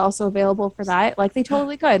because it's also available for that, like they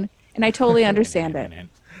totally could. And I totally understand it.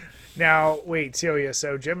 Now, wait, Celia,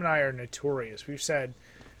 so Jim and I are notorious. We've said,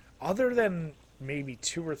 other than maybe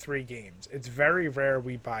 2 or 3 games, it's very rare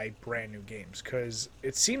we buy brand new games, because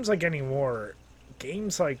it seems like anymore,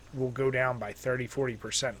 games like will go down by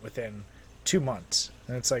 30-40% within 2 months.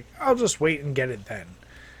 And it's like, I'll just wait and get it then.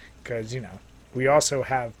 Because, you know, we also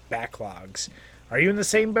have backlogs. Are you in the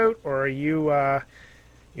same boat, or are you,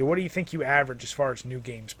 what do you think you average as far as new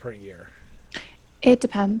games per year? It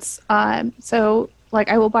depends. So like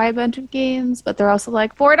I will buy a bunch of games, but they're also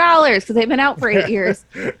like $4 because they've been out for 8 years.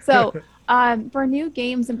 So for new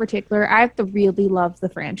games in particular, I have to really love the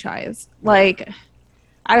franchise. Like,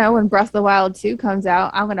 I don't know, when Breath of the Wild 2 comes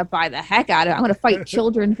out, I'm going to buy the heck out of it. I'm going to fight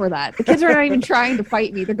children for that. The kids are not even trying to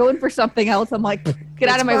fight me. They're going for something else. I'm like, get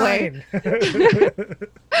out of my way.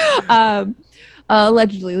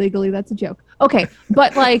 Allegedly, legally, that's a joke. Okay.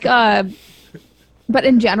 But like, but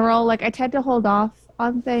in general, like I tend to hold off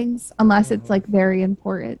on things unless it's like very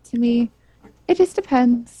important to me. It just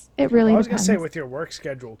depends. It really depends. I was going to say with your work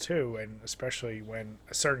schedule too, and especially when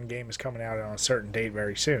a certain game is coming out on a certain date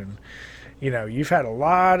very soon, you know, you've had a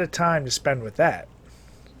lot of time to spend with that.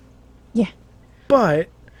 Yeah. But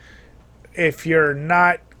if you're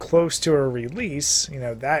not close to a release, you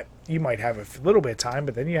know, that you might have a little bit of time,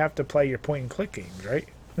 but then you have to play your point and click games, right?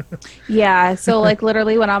 Yeah. So like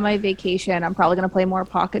literally when I'm on my vacation, I'm probably going to play more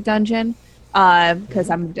Pocket Dungeon. Because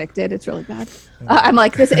I'm addicted. It's really bad. I'm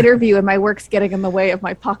like, this interview and my work's getting in the way of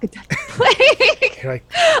my Pocket Dungeon play. Like,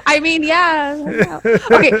 I mean, yeah.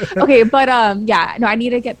 Okay, but yeah, no, I need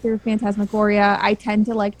to get through Phantasmagoria. I tend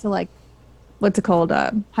to like what's it called?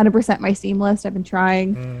 100% my Steam list. I've been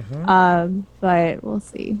trying, but we'll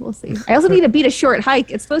see. I also need to beat a short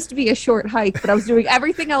hike. It's supposed to be a short hike, but I was doing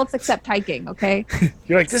everything else except hiking. Okay.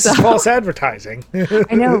 You're like, this is false advertising.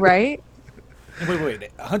 I know, right? Wait,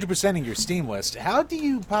 100%ing your Steam list. How do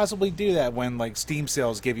you possibly do that when like Steam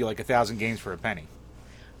sales give you like 1,000 games for a penny?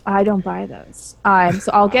 I don't buy those.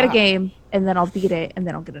 So I'll get a game and then I'll beat it and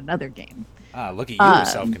then I'll get another game. Look at you with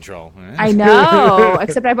self-control. I know,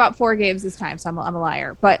 except I bought 4 games this time, so I'm a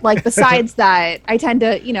liar. But like besides that, I tend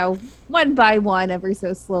to, you know, one by one every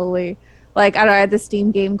so slowly. Like I don't know, I had this Steam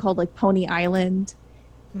game called like Pony Island,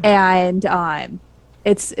 and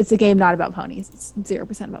it's a game not about ponies. It's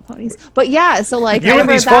 0% about ponies. But yeah, so like you and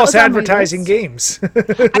these false advertising games.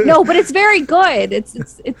 I know, but it's very good.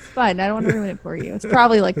 It's fun. I don't want to ruin it for you. It's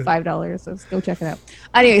probably like $5, so go check it out.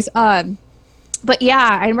 Anyways, but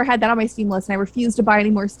yeah, I never had that on my Steam list, and I refused to buy any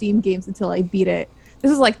more Steam games until I beat it. This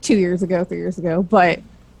was like 2 years ago, 3 years ago, but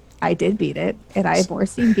I did beat it, and I have more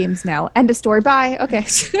Steam games now. End of story. Bye. Okay.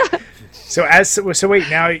 So wait,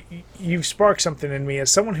 now you've sparked something in me. As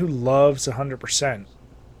someone who loves 100%,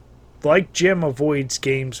 like Jim avoids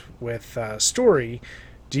games with story,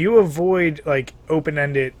 do you avoid like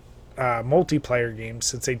open-ended multiplayer games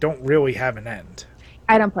since they don't really have an end?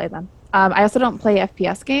 I don't play them. I also don't play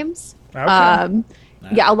FPS games. Okay.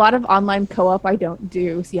 Yeah, a lot of online co-op I don't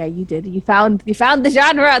do. So yeah, you did. You found the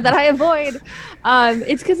genre that I avoid.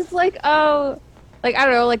 It's because it's like, oh, like I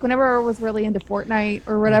don't know, like whenever I was really into Fortnite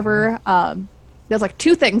or whatever, there's like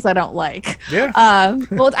 2 things I don't like. Yeah.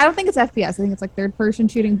 Well, I don't think it's FPS. I think it's like third-person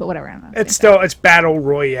shooting, but whatever. I don't know. It's battle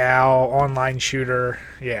royale, online shooter.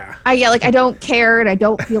 Yeah. Yeah, like I don't care, and I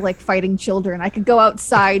don't feel like fighting children. I could go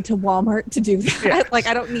outside to Walmart to do that. Yeah. Like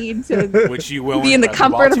I don't need to Which you will be in the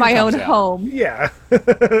comfort of my own out. home. Yeah. I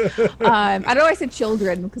don't know why I said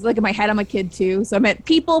children, because like in my head I'm a kid too. So I meant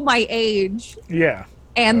people my age. Yeah.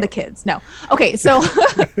 And the kids. No. Okay, so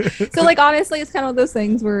so like honestly, it's kind of one of those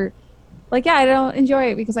things where like, yeah, I don't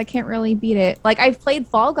enjoy it because I can't really beat it. Like, I've played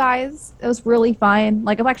Fall Guys. It was really fun.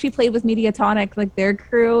 Like, I've actually played with Mediatonic, like their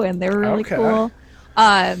crew, and they were really cool.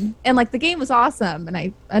 And like the game was awesome, and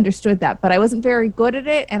I understood that, but I wasn't very good at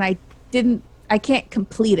it, and I can't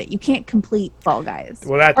complete it. You can't complete Fall Guys.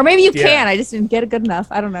 Well, or maybe you can. I just didn't get it good enough.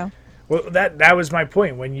 I don't know. Well, that was my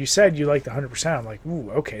point. When you said you liked 100%, I'm like,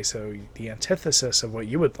 ooh, okay, so the antithesis of what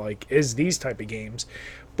you would like is these type of games.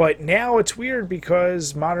 But now it's weird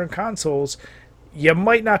because modern consoles, you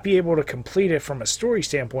might not be able to complete it from a story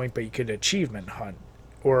standpoint, but you could achievement hunt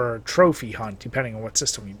or trophy hunt, depending on what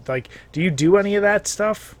system you like. Do you do any of that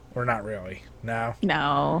stuff? Or not really? No.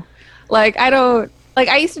 No. Like I don't like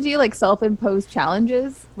I used to do like self-imposed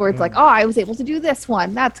challenges where it's like, Mm. "Oh, I was able to do this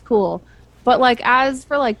one. That's cool." But like as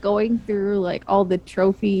for like going through like all the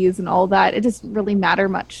trophies and all that, it doesn't really matter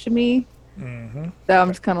much to me. Hmm. So I'm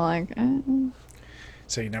just kind of like,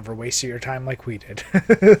 So you never wasted your time like we did.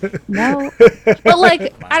 no. But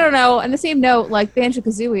like, I don't know. On the same note, like Banjo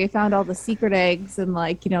Kazooie, I found all the secret eggs and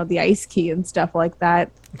like, the ice key and stuff like that.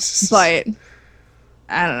 But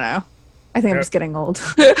I don't know. I think I'm Yep. just getting old.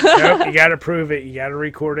 Nope, you got to prove it. You got to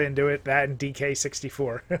record it and do it. That in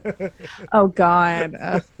DK64. Oh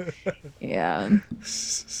God. Yeah.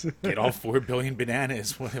 Get all 4 billion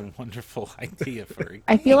bananas. What a wonderful idea for a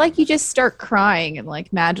I feel game. like you just start crying and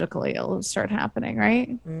like magically it'll start happening,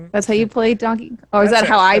 right? That's how you play Donkey. Or is That's that it.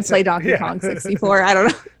 how I That's play it. Donkey Yeah. Kong 64? I don't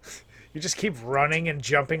know. You just keep running and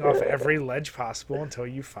jumping off every ledge possible until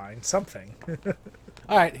you find something.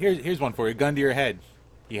 All right, here's one for you. Gun to your head.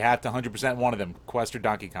 You have to 100% one of them. Quest or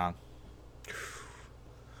Donkey Kong.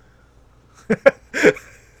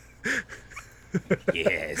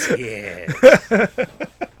 Yes, yes.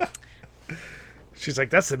 She's like,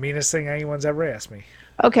 that's the meanest thing anyone's ever asked me.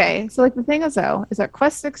 Okay, so like the thing is though, is that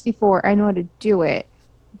Quest 64, I know how to do it,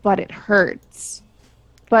 but it hurts.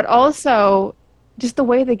 But also, just the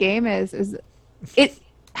way the game is it.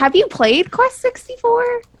 Have you played Quest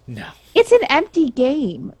 64? No. It's an empty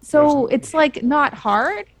game, so There's- it's like not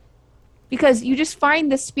hard because you just find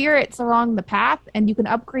the spirits along the path, and you can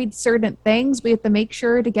upgrade certain things. We have to make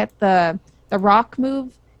sure to get the rock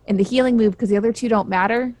move and the healing move because the other two don't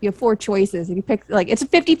matter. You have 4 choices. If you pick, like, it's a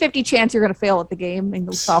 50-50 chance you're going to fail at the game and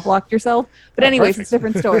you'll soft lock yourself. But anyways, it's a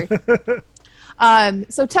different story.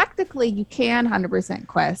 So technically you can 100%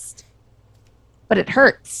 quest, but it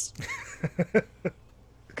hurts.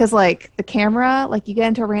 Because like the camera, like you get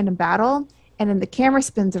into a random battle and then the camera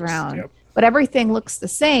spins around, Yep. but everything looks the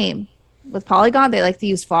same. With Polygon, they like to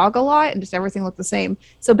use fog a lot and just everything looked the same.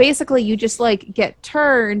 So basically you just like get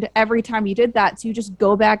turned every time you did that. So you just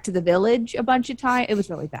go back to the village a bunch of times. It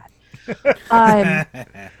was really bad.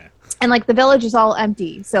 And like the village is all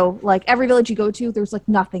empty. So like every village you go to, there's like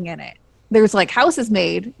nothing in it. There's like houses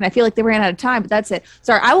made, and I feel like they ran out of time, but that's it.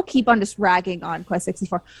 Sorry, I will keep on just ragging on Quest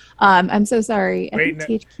 64. I'm so sorry. I Wait,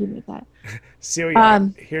 think THQ made that. Celia,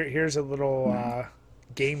 here's a little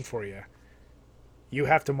game for you. You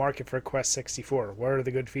have to market for Quest 64. What are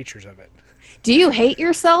the good features of it? Do you hate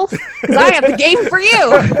yourself? Because I have the game for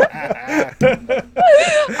you.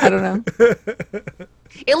 I don't know.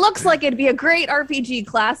 It looks like it'd be a great RPG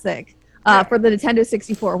classic for the Nintendo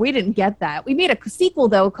 64. We didn't get that. We made a sequel,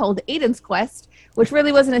 though, called Aiden's Quest, which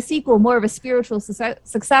really wasn't a sequel, more of a spiritual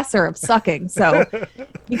successor of Sucking. So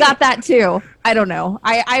you got that, too. I don't know.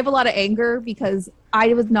 I have a lot of anger because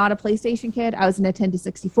I was not a PlayStation kid. I was a Nintendo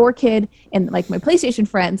 64 kid. And like my PlayStation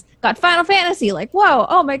friends got Final Fantasy. Like, whoa,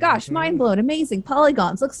 oh my gosh, mind blown, amazing.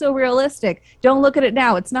 Polygons look so realistic. Don't look at it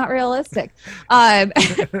now. It's not realistic. And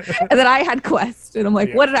then I had Quest. And I'm like,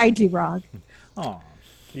 Yeah. what did I do wrong? Oh.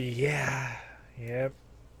 Yeah. Yep.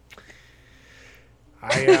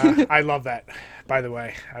 I love that, by the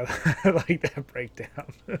way. I like that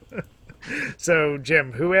breakdown. So,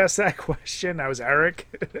 Jim, who asked that question? That was Eric.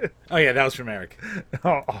 Oh, yeah, that was from Eric.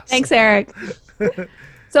 Oh, awesome. Thanks, Eric.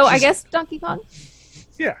 So I guess Donkey Kong.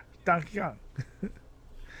 Yeah, Donkey Kong.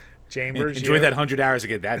 Chambers. Enjoy you? that 100 hours to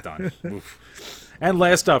get that done. Oof. And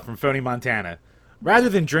last up from Phony Montana. Rather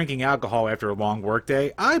than drinking alcohol after a long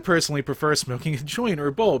workday, I personally prefer smoking a joint or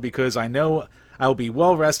a bowl because I know I will be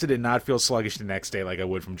well rested and not feel sluggish the next day like I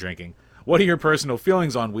would from drinking. What are your personal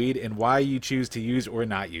feelings on weed and why you choose to use or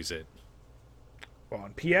not use it? Well,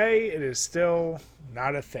 in PA, it is still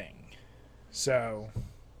not a thing. So,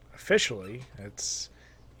 officially,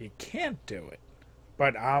 you can't do it.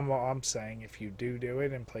 But I'm saying if you do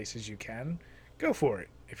it in places you can, go for it.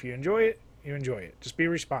 If you enjoy it, you enjoy it. Just be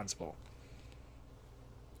responsible.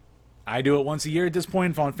 I do it once a year at this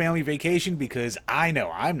point on family vacation because I know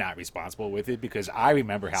I'm not responsible with it because I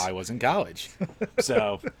remember how I was in college.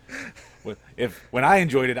 So when I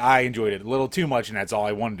enjoyed it a little too much, and that's all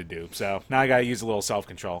I wanted to do. So now I got to use a little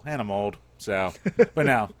self-control, and I'm old. So, but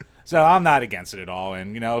no, so I'm not against it at all.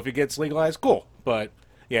 And if it gets legalized, cool. But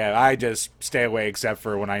yeah, I just stay away except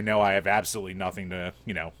for when I know I have absolutely nothing to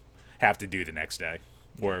have to do the next day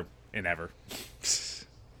or ever.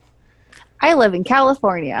 I live in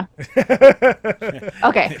California.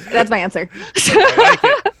 Okay, that's my answer. I like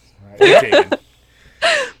it. Taken.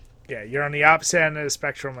 Yeah, you're on the opposite end of the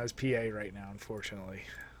spectrum as PA right now, unfortunately.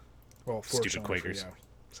 Well, Stupid fortunately Quakers.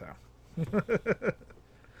 for you. So.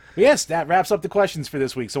 Yes, that wraps up the questions for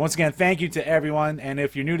this week. So once again, thank you to everyone. And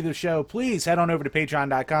if you're new to the show, please head on over to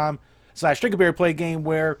patreon.com YouTube.com/DrinkABeer play game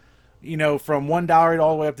where, from $1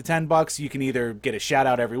 all the way up to $10, you can either get a shout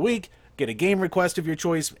out every week, get a game request of your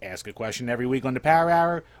choice, ask a question every week on the Power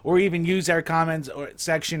Hour, or even use our comments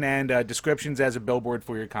section and descriptions as a billboard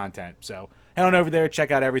for your content. So head on over there,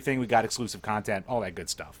 check out everything. We got exclusive content, all that good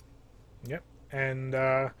stuff. Yep.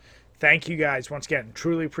 And thank you guys once again.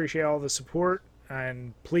 Truly appreciate all the support.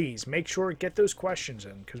 And please make sure to get those questions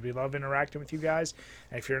in because we love interacting with you guys.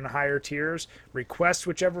 And if you're in the higher tiers, request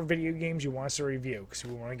whichever video games you want us to review because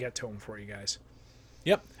we want to get to them for you guys.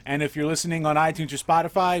 Yep. And if you're listening on iTunes or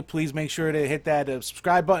Spotify, please make sure to hit that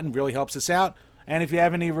subscribe button. It really helps us out. And if you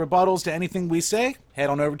have any rebuttals to anything we say, head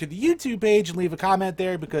on over to the YouTube page and leave a comment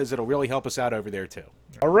there because it'll really help us out over there too.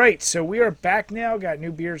 All right, so we are back now. Got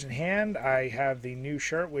new beers in hand. I have the new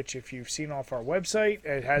shirt, which if you've seen off our website,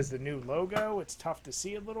 it has the new logo. It's tough to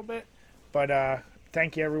see a little bit, but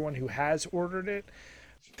thank you everyone who has ordered it.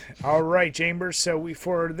 All right, Chambers. So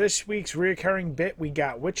for this week's reoccurring bit, we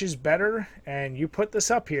got which is better, and you put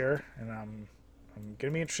this up here, and I'm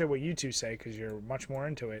gonna be interested what you two say because you're much more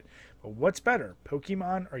into it. But what's better,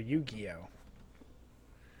 Pokemon or Yu-Gi-Oh?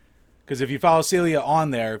 Because if you follow Celia on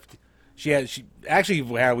there, she actually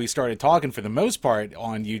how we started talking for the most part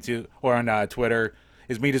on YouTube or on Twitter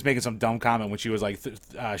is me just making some dumb comment when she was like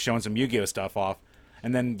showing some Yu-Gi-Oh stuff off,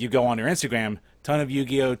 and then you go on her Instagram, ton of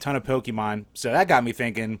Yu-Gi-Oh, ton of Pokemon. So that got me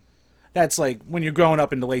thinking. That's like when you're growing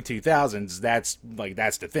up in the late 2000s. That's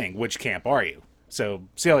the thing. Which camp are you? So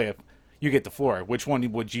Celia, you get the floor. Which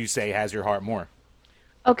one would you say has your heart more?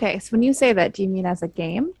 Okay, so when you say that, do you mean as a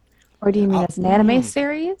game, or do you mean as an anime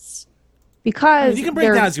series? Because you can break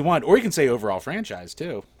it down as you want, or you can say overall franchise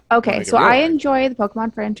too. Okay, so I enjoy the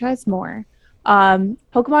Pokemon franchise more.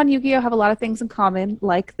 Pokemon Yu-Gi-Oh have a lot of things in common.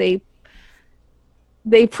 Like they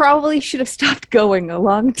probably should have stopped going a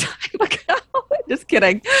long time ago. Just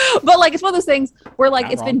kidding. But like it's one of those things where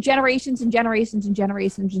like it's been generations and generations and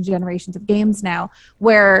generations and generations of games now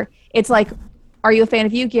where it's like, are you a fan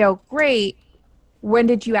of Yu-Gi-Oh? Great. When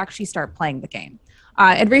did you actually start playing the game?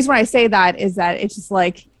 And the reason why I say that is that it's just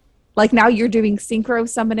like now you're doing synchro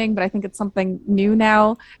summoning, but I think it's something new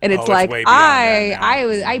now. And it's like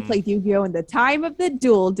I played Yu-Gi-Oh in the time of the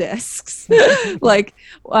dual discs. So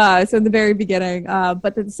in the very beginning.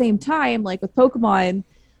 But at the same time, like with Pokemon,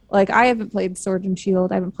 like I haven't played Sword and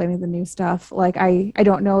Shield. I haven't played any of the new stuff. Like I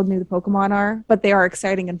don't know how new the Pokemon are, but they are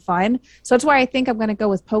exciting and fun. So that's why I think I'm gonna go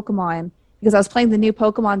with Pokemon because I was playing the new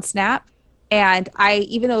Pokemon Snap. And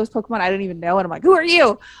even though it was Pokemon I didn't even know, and I'm like, who are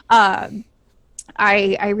you?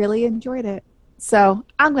 I really enjoyed it. So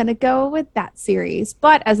I'm going to go with that series.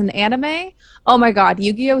 But as an anime, oh my God,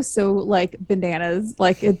 Yu-Gi-Oh! Is so like bananas.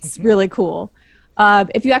 Like it's really cool.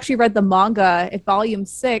 If you actually read the manga at volume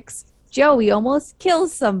 6, Joey almost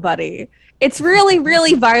kills somebody. It's really,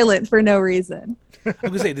 really violent for no reason. I was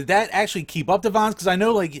going to say, did that actually keep up to violence? Because I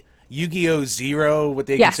know like Yu-Gi-Oh! Zero, what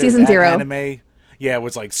they consider season that 0. anime. Yeah, it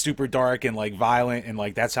was like super dark and like violent, and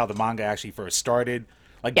like that's how the manga actually first started.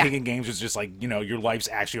 Like King Games was just like, your life's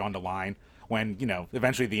actually on the line. When,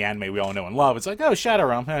 eventually the anime we all know and love, it's like, oh, Shadow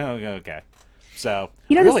Realm, okay. So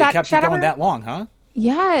really kept it going that long, huh?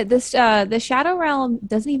 Yeah, the Shadow Realm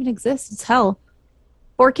doesn't even exist. It's hell.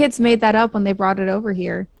 4Kids made that up when they brought it over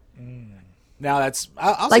here. Now that's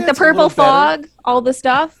I'll like say the that's purple fog, better. all the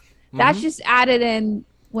stuff. That's just added in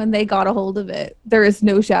when they got a hold of it. There is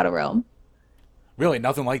no Shadow Realm. Really,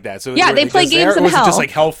 nothing like that. So yeah, they play games in hell. Or was it just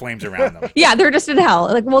like hell flames around them? Yeah, they're just in hell.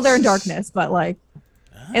 Like, well, they're in darkness, but like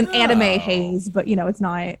an anime haze. But it's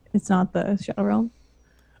not the Shadow Realm.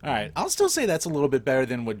 All right, I'll still say that's a little bit better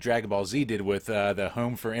than what Dragon Ball Z did with the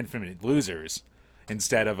Home for Infinite Losers,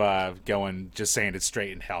 instead of just saying it's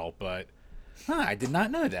straight in hell. But I did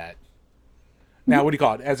not know that. Now, what do you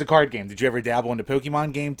call it? As a card game, did you ever dabble in the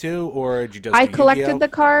Pokemon game too, or did you just? I collected the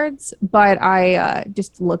cards, but I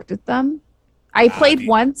just looked at them. I played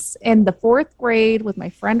once in the 4th grade with my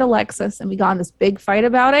friend Alexis, and we got in this big fight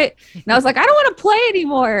about it. And I was like, I don't want to play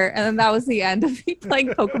anymore. And then that was the end of me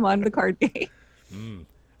playing Pokemon, the card game.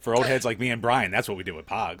 For old heads like me and Brian, that's what we do with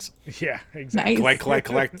Pogs. Yeah, exactly. Nice. Collect.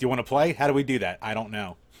 Do you want to play? How do we do that? I don't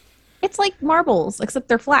know. It's like marbles, except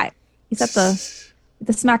they're flat. You just have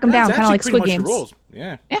to smack them down, kind of like Squid Games. Rules.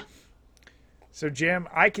 Yeah. So, Jim,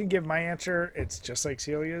 I can give my answer. It's just like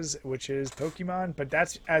Celia's, which is Pokemon. But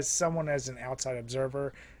that's as an outside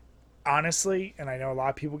observer. Honestly, and I know a lot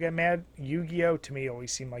of people get mad, Yu-Gi-Oh! To me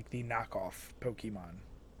always seemed like the knockoff Pokemon.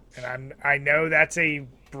 And I know that's a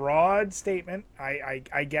broad statement. I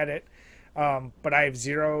get it. But I have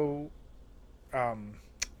zero... I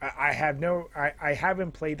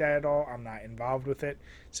haven't played that at all. I'm not involved with it.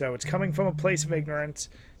 So it's coming from a place of ignorance.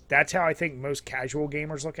 That's how I think most casual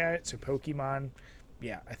gamers look at it. So Pokemon,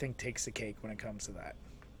 yeah, I think takes the cake when it comes to that.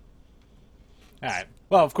 All right.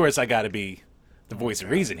 Well, of course, I got to be the voice of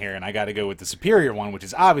reason here, and I got to go with the superior one, which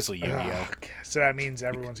is obviously Yu-Gi-Oh. So that means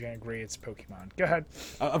everyone's going to agree it's Pokemon. Go ahead.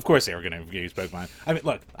 Of course, they were going to use Pokemon. I mean,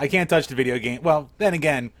 look, I can't touch the video game. Well, then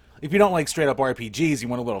again, if you don't like straight up RPGs, you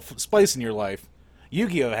want a little spice in your life.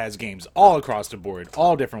 Yu-Gi-Oh has games all across the board,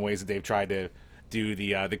 all different ways that they've tried to do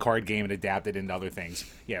the card game and adapt it into other things.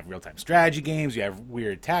 You have real-time strategy games, you have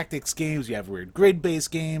weird tactics games, you have weird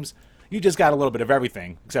grid-based games. You just got a little bit of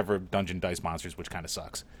everything, except for Dungeon Dice Monsters, which kind of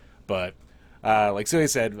sucks. But like Celia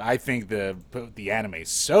said, I think the anime is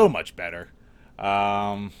so much better.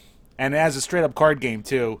 And as a straight-up card game,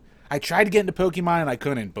 too, I tried to get into Pokemon and I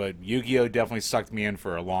couldn't, but Yu-Gi-Oh definitely sucked me in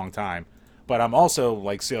for a long time. But I'm also,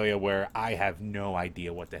 like Celia, where I have no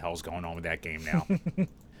idea what the hell's going on with that game now.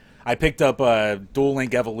 I picked up Duel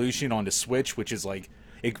Link Evolution on the Switch, which is like,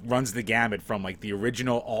 it runs the gamut from like the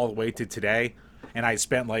original all the way to today. And I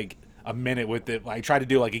spent like a minute with it. I tried to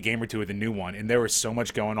do like a game or two with the new one, and there was so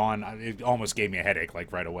much going on, it almost gave me a headache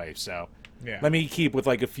like right away. So Yeah. let me keep with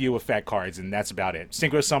like a few effect cards, and that's about it.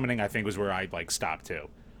 Synchro Summoning, I think, was where I like stopped too.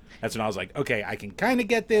 That's when I was like, okay, I can kind of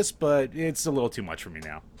get this, but it's a little too much for me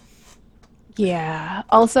now. Yeah.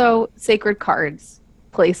 Also, Sacred Cards.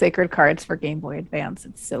 Play Sacred Cards for Game Boy Advance.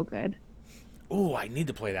 It's so good. Ooh, I need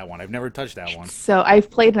to play that one. I've never touched that one. So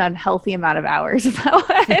I've played an unhealthy amount of hours of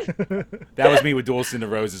that one. That was me with Duels in the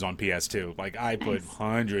Roses on PS2. Like, I put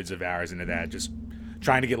hundreds of hours into that, just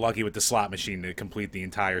trying to get lucky with the slot machine to complete the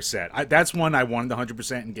entire set. That's one I wanted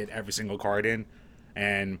 100% and get every single card in.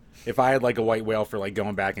 And if I had like a white whale for like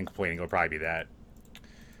going back and complaining, it would probably be that.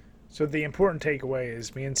 So the important takeaway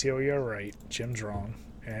is me and Celia are right. Jim's wrong.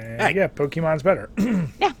 And Hey. yeah, Pokemon's better.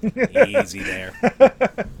 Easy there.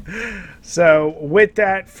 So with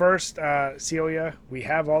that, first, Celia, we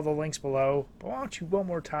have all the links below. But why don't you one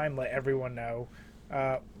more time let everyone know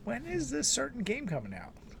when is this certain game coming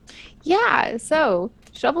out? Yeah, so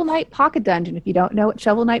Shovel Knight Pocket Dungeon. If you don't know what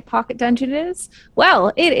Shovel Knight Pocket Dungeon is,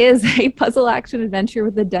 well, it is a puzzle action adventure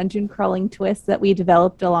with a dungeon crawling twist that we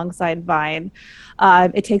developed alongside Vine.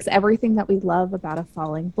 It takes everything that we love about a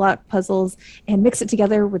falling block puzzles and mix it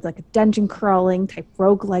together with like a dungeon crawling type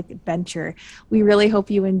roguelike adventure. We really hope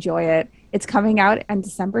you enjoy it. It's coming out on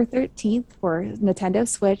December 13th for Nintendo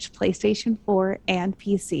Switch, PlayStation 4, and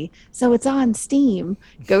PC. So it's on Steam.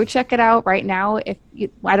 Go check it out right now.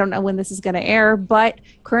 I don't know when this is going to air, but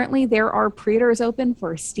currently there are pre-orders open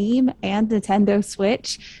for Steam and Nintendo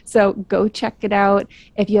Switch. So go check it out.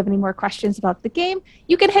 If you have any more questions about the game,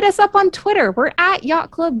 you can hit us up on Twitter. We're at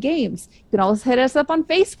Yacht Club Games. You can also hit us up on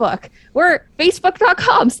Facebook. We're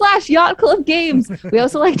facebook.com/Yacht Club Games. We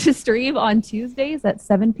also like to stream on Tuesdays at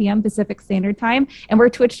 7 p.m. Pacific Standard Time, and we're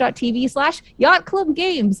twitch.tv/Yacht Club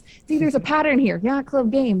Games. See, there's a pattern here. Yacht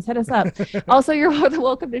Club Games, hit us up. Also, you're more than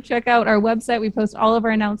welcome to check out our website. We post all of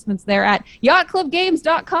our announcements there at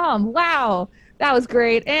yachtclubgames.com. Wow, that was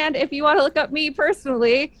great. And if you want to look up me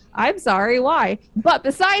personally, I'm sorry, why? But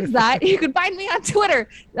besides that, you can find me on Twitter,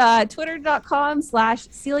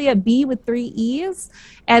 twitter.com/Celia B with 3 E's.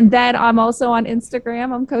 And then I'm also on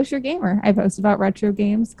Instagram. I'm Kosher Gamer. I post about retro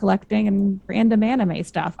games, collecting, and random anime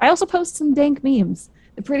stuff. I also post some dank memes.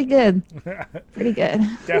 They're pretty good. Pretty good.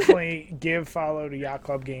 Definitely give follow to Yacht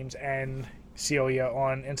Club Games and Celia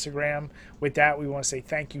on Instagram. With that, we want to say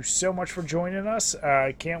thank you so much for joining us.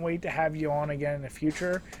 Can't wait to have you on again in the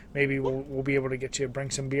future. Maybe we'll be able to get you to bring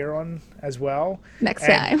some beer on as well. Next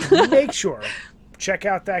And time. make sure, check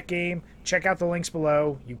out that game. Check out the links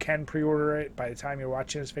below. You can pre-order it by the time you're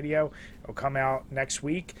watching this video. It'll come out next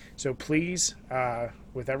week. So please,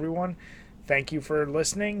 with everyone, thank you for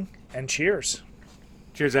listening and cheers.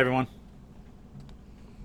 Cheers, everyone.